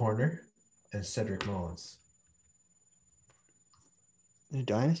Nico Horner and Cedric Mullins. The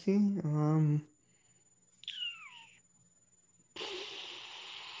Dynasty?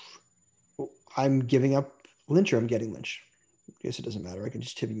 I'm giving up Lynch or I'm getting Lynch. I guess it doesn't matter. I can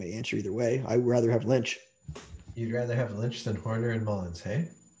just tell you my answer either way. I'd rather have Lynch. You'd rather have Lynch than Horner and Mullins, hey?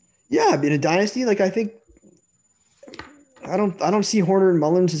 Yeah, in a dynasty, like I think I don't see Horner and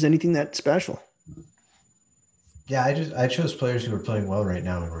Mullins as anything that special. Yeah, I chose players who are playing well right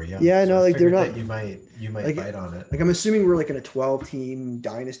now and were young. Yeah, no, I like they're figured not. that you might like, bite on it. Like I'm assuming we're like in a 12-team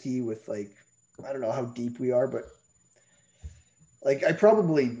dynasty with like I don't know how deep we are, but like I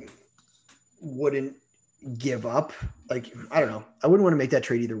probably wouldn't give up. Like I don't know. I wouldn't want to make that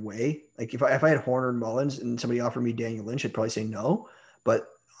trade either way. Like if I had Horner and Mullins and somebody offered me Daniel Lynch, I'd probably say no. But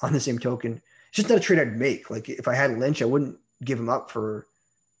on the same token, it's just not a trade I'd make. Like if I had Lynch, I wouldn't give him up for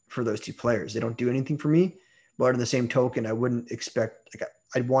those two players. They don't do anything for me. But on the same token, I wouldn't expect like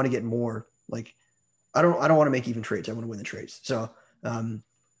I'd want to get more. Like I don't want to make even trades. I want to win the trades. So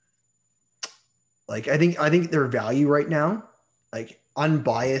like I think their value right now, like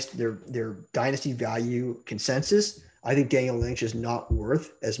unbiased, their dynasty value consensus, I think Daniel Lynch is not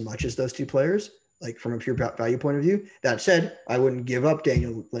worth as much as those two players, like from a pure value point of view. That said, I wouldn't give up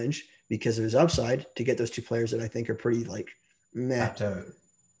Daniel Lynch because of his upside to get those two players that I think are pretty like meh. Tapped out.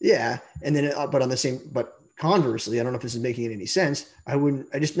 Yeah. And then but conversely, I don't know if this is making any sense. I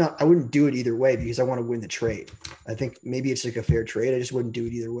wouldn't do it either way because I want to win the trade. I think maybe it's like a fair trade. I just wouldn't do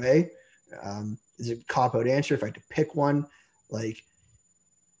it either way. Is a cop-out answer. If I had to pick one, like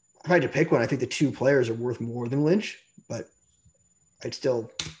if I had to pick one, I think the two players are worth more than Lynch, but I'd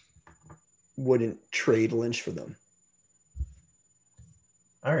still wouldn't trade Lynch for them.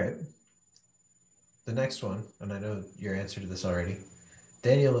 All right. The next one, and I know your answer to this already.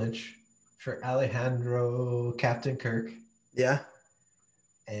 Daniel Lynch for Alejandro Captain Kirk. Yeah.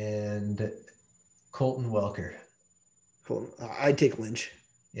 And Colton Welker. Cool. I'd take Lynch.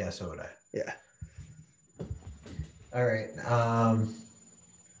 Yeah, so would I. Yeah. All right.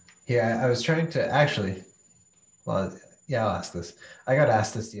 Here, I was trying to actually, well, yeah, I'll ask this. I got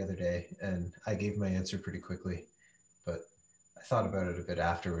asked this the other day, and I gave my answer pretty quickly, but I thought about it a bit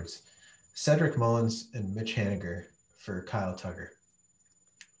afterwards. Cedric Mullins and Mitch Haniger for Kyle Tucker.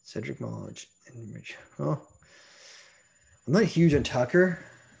 Cedric Mullins and Mitch. Oh, I'm not huge on Tucker.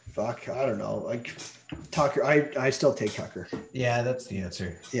 Fuck, I don't know. Like Tucker, I still take Tucker. Yeah, that's the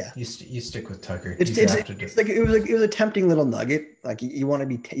answer. Yeah, you stick with Tucker. It's like it was a tempting little nugget. Like you want to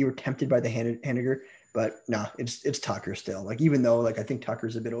be, you were tempted by the Haniger, but no, it's Tucker still. Like even though like I think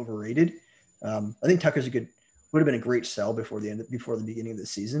Tucker's a bit overrated, I think Tucker's would have been a great sell before the beginning of the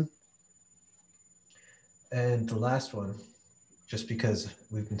season. And the last one, just because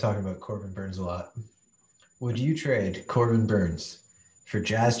we've been talking about Corbin Burns a lot, would you trade Corbin Burns for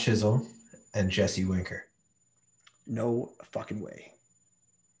Jazz Chisholm and Jesse Winker? No fucking way.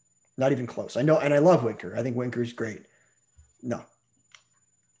 Not even close. I know, and I love Winker. I think Winker's great. No.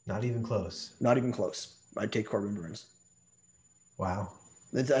 Not even close. Not even close. I'd take Corbin Burns. Wow.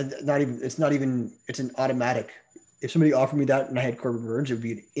 It's not even. It's an automatic. If somebody offered me that and I had Corbin Burns, it would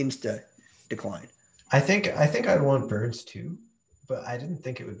be an insta decline. I think I'd want Burns too, but I didn't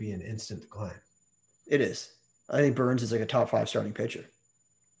think it would be an instant decline. It is. I think Burns is like a top 5 starting pitcher.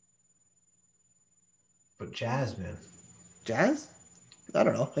 But Jazz, man. Jazz? I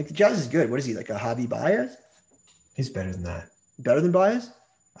don't know. Like the Jazz is good. What is he, like a Javi Baez? He's better than that. Better than Baez?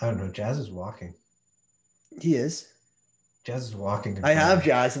 I don't know. Jazz is walking. He is. Jazz is walking. I have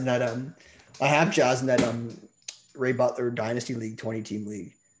Jazz in that Ray Butler Dynasty League 20-team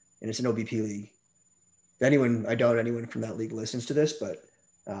league, and it's an OBP league. I doubt anyone from that league listens to this, but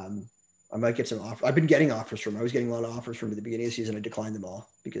I might get some offers. I've been getting offers from him. I was getting a lot of offers from him at the beginning of the season. I declined them all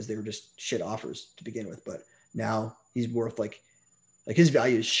because they were just shit offers to begin with. But now he's worth like his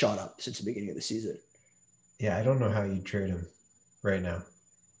value has shot up since the beginning of the season. Yeah, I don't know how you'd trade him right now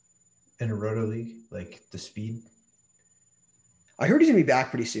in a roto league, like the speed. I heard he's gonna be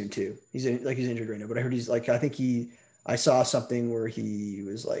back pretty soon too. He's injured right now, but I heard I saw something where he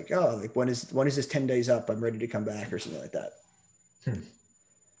was like, oh, like when is this 10 days up? I'm ready to come back or something like that.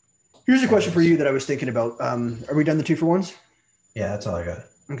 Here's a question for you that I was thinking about. Are we done the 2-for-1s? Yeah, that's all I got.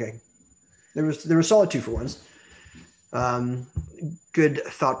 Okay. There were solid 2-for-1s. Um, Good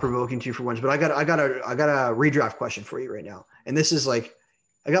thought provoking 2 for 1s, but I got a redraft question for you right now, and this is like,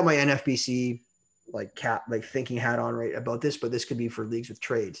 I got my NFBC like cap like thinking hat on right about this, but this could be for leagues with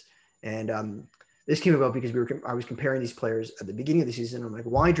trades, and this came about because I was comparing these players at the beginning of the season. I'm like,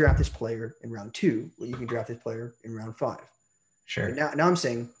 why draft this player in round 2 when you can draft this player in round 5? But Sure. now I'm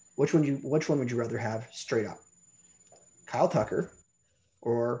saying, which one would you rather have straight up? Kyle Tucker,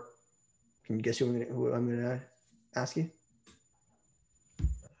 or can you guess who I'm gonna ask you?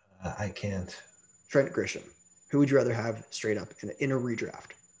 I can't. Trent Grisham. Who would you rather have straight up in a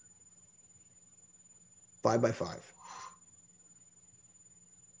redraft? 5 by 5.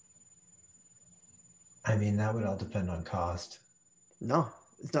 I mean, that would all depend on cost. No,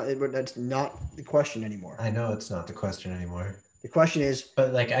 it's not. That's not the question anymore. I know it's not the question anymore. The question is,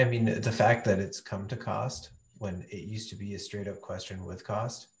 But like, I mean, the fact that it's come to cost when it used to be a straight up question with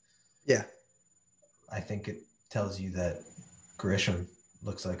cost, yeah, I think it tells you that Grisham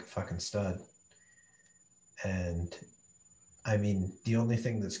looks like a fucking stud. And I mean, the only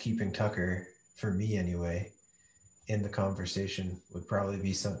thing that's keeping Tucker, for me anyway, in the conversation would probably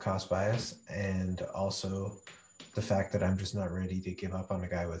be sunk cost bias, and also the fact that I'm just not ready to give up on a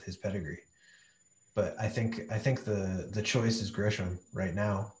guy with his pedigree. But I think the choice is Grisham right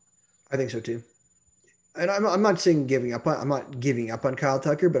now. I think so too. And I'm not saying giving up. I'm not giving up on Kyle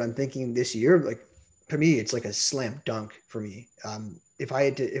Tucker, but I'm thinking this year, like, to me, it's like a slam dunk for me. If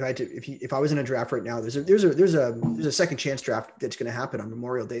I was in a draft right now, there's a second chance draft that's going to happen on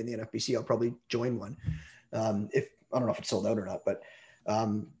Memorial Day in the NFBC. I'll probably join one. If I don't know if it's sold out or not, but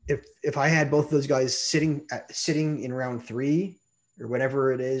if I had both of those guys sitting in round 3 or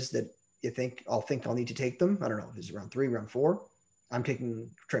whatever it is that I'll need to take them. I don't know if it's round 3, round 4. I'm taking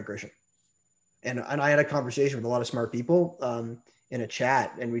Trent Grisham. And I had a conversation with a lot of smart people in a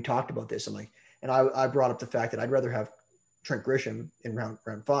chat, and we talked about this. And I brought up the fact that I'd rather have Trent Grisham in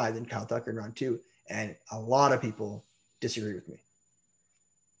round 5 than Kyle Tucker in round 2, and a lot of people disagree with me.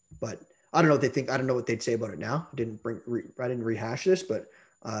 But I don't know what they think. I don't know what they'd say about it now. I didn't rehash this, but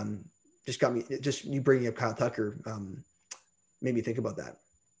just you bringing up Kyle Tucker made me think about that.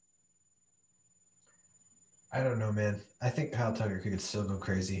 I don't know, man. I think Kyle Tucker could still go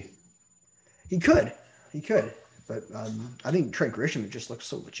crazy. He could, but I think Trent Grisham just looks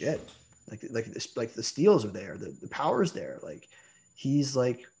so legit. Like the steals are there, the power's there. Like he's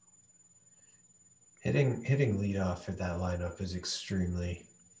like hitting leadoff for that lineup is extremely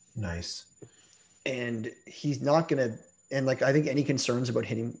nice. And he's not gonna. And like I think any concerns about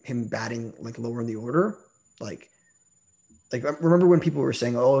him batting like lower in the order, like remember when people were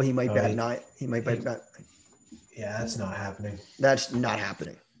saying, oh, he might bat 9, he might bat. Yeah, that's not happening. That's not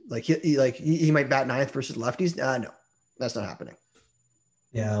happening. Like he might bat 9th versus lefties. No, that's not happening.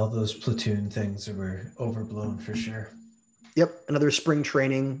 Yeah, all those platoon things were overblown for sure. Yep, another spring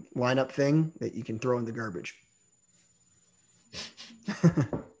training lineup thing that you can throw in the garbage.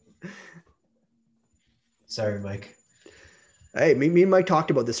 Sorry, Mike. Hey, me and Mike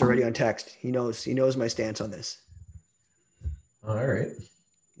talked about this already on text. He knows my stance on this. All right.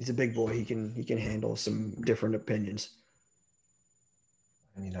 He's a big boy. He can handle some different opinions.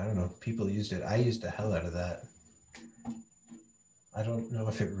 I mean, I don't know. People used it. I used the hell out of that. I don't know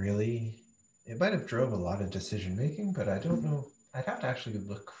if it might have drove a lot of decision making, but I don't know. I'd have to actually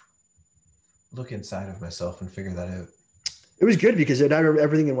look inside of myself and figure that out. It was good because it had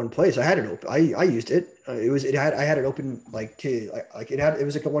everything in one place. I had it open. I used it. I had it open it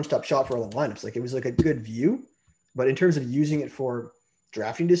was like a one-stop shop for all the lineups. Like it was like a good view, but in terms of using it for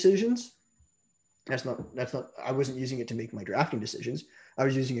drafting decisions, that's not. I wasn't using it to make my drafting decisions. I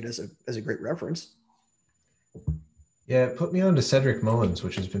was using it as a great reference. Yeah, it put me on to Cedric Mullins,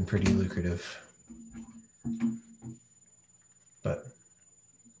 which has been pretty lucrative. But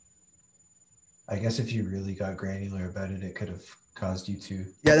I guess if you really got granular about it, it could have caused you to.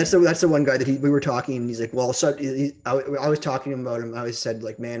 Yeah, that's the one guy that we were talking, and he's like, well, so I was talking about him. I always said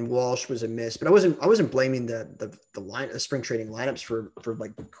like, man, Walsh was a miss, but I wasn't blaming the spring training lineups for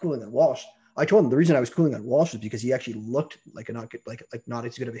like cooling on Walsh. I told him the reason I was cooling on Walsh was because he actually looked like not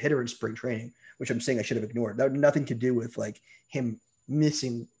as good of a hitter in spring training, which I'm saying I should have ignored. That had nothing to do with like him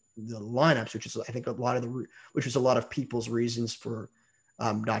missing the lineups, which is I think which was a lot of people's reasons for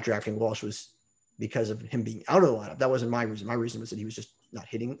not drafting Walsh was because of him being out of the lineup. That wasn't my reason. My reason was that he was just not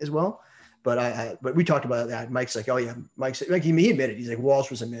hitting as well. But we talked about that. Mike's like, oh yeah, Mike's like he admitted he's like Walsh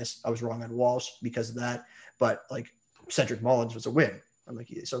was a miss. I was wrong on Walsh because of that. But like Cedric Mullins was a win. I'm like,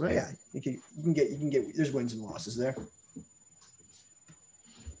 so yeah, you can get there's wins and losses there.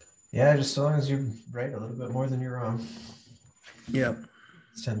 Yeah, just as long as you're right a little bit more than you're wrong. Yeah,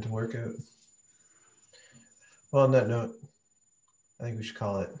 it's tend to work out. Well, on that note, I think we should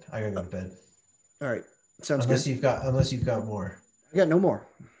call it. I gotta go to bed. All right. Sounds Unless good. unless you've got more. I got no more.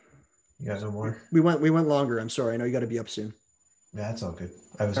 You got no more? We went longer. I'm sorry. I know you got to be up soon. Yeah, that's all good.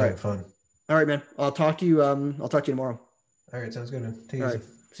 I was All having right. fun. All right, man. I'll talk to you tomorrow. All right, sounds good, man. Take it All easy. right.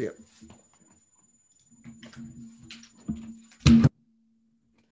 See ya.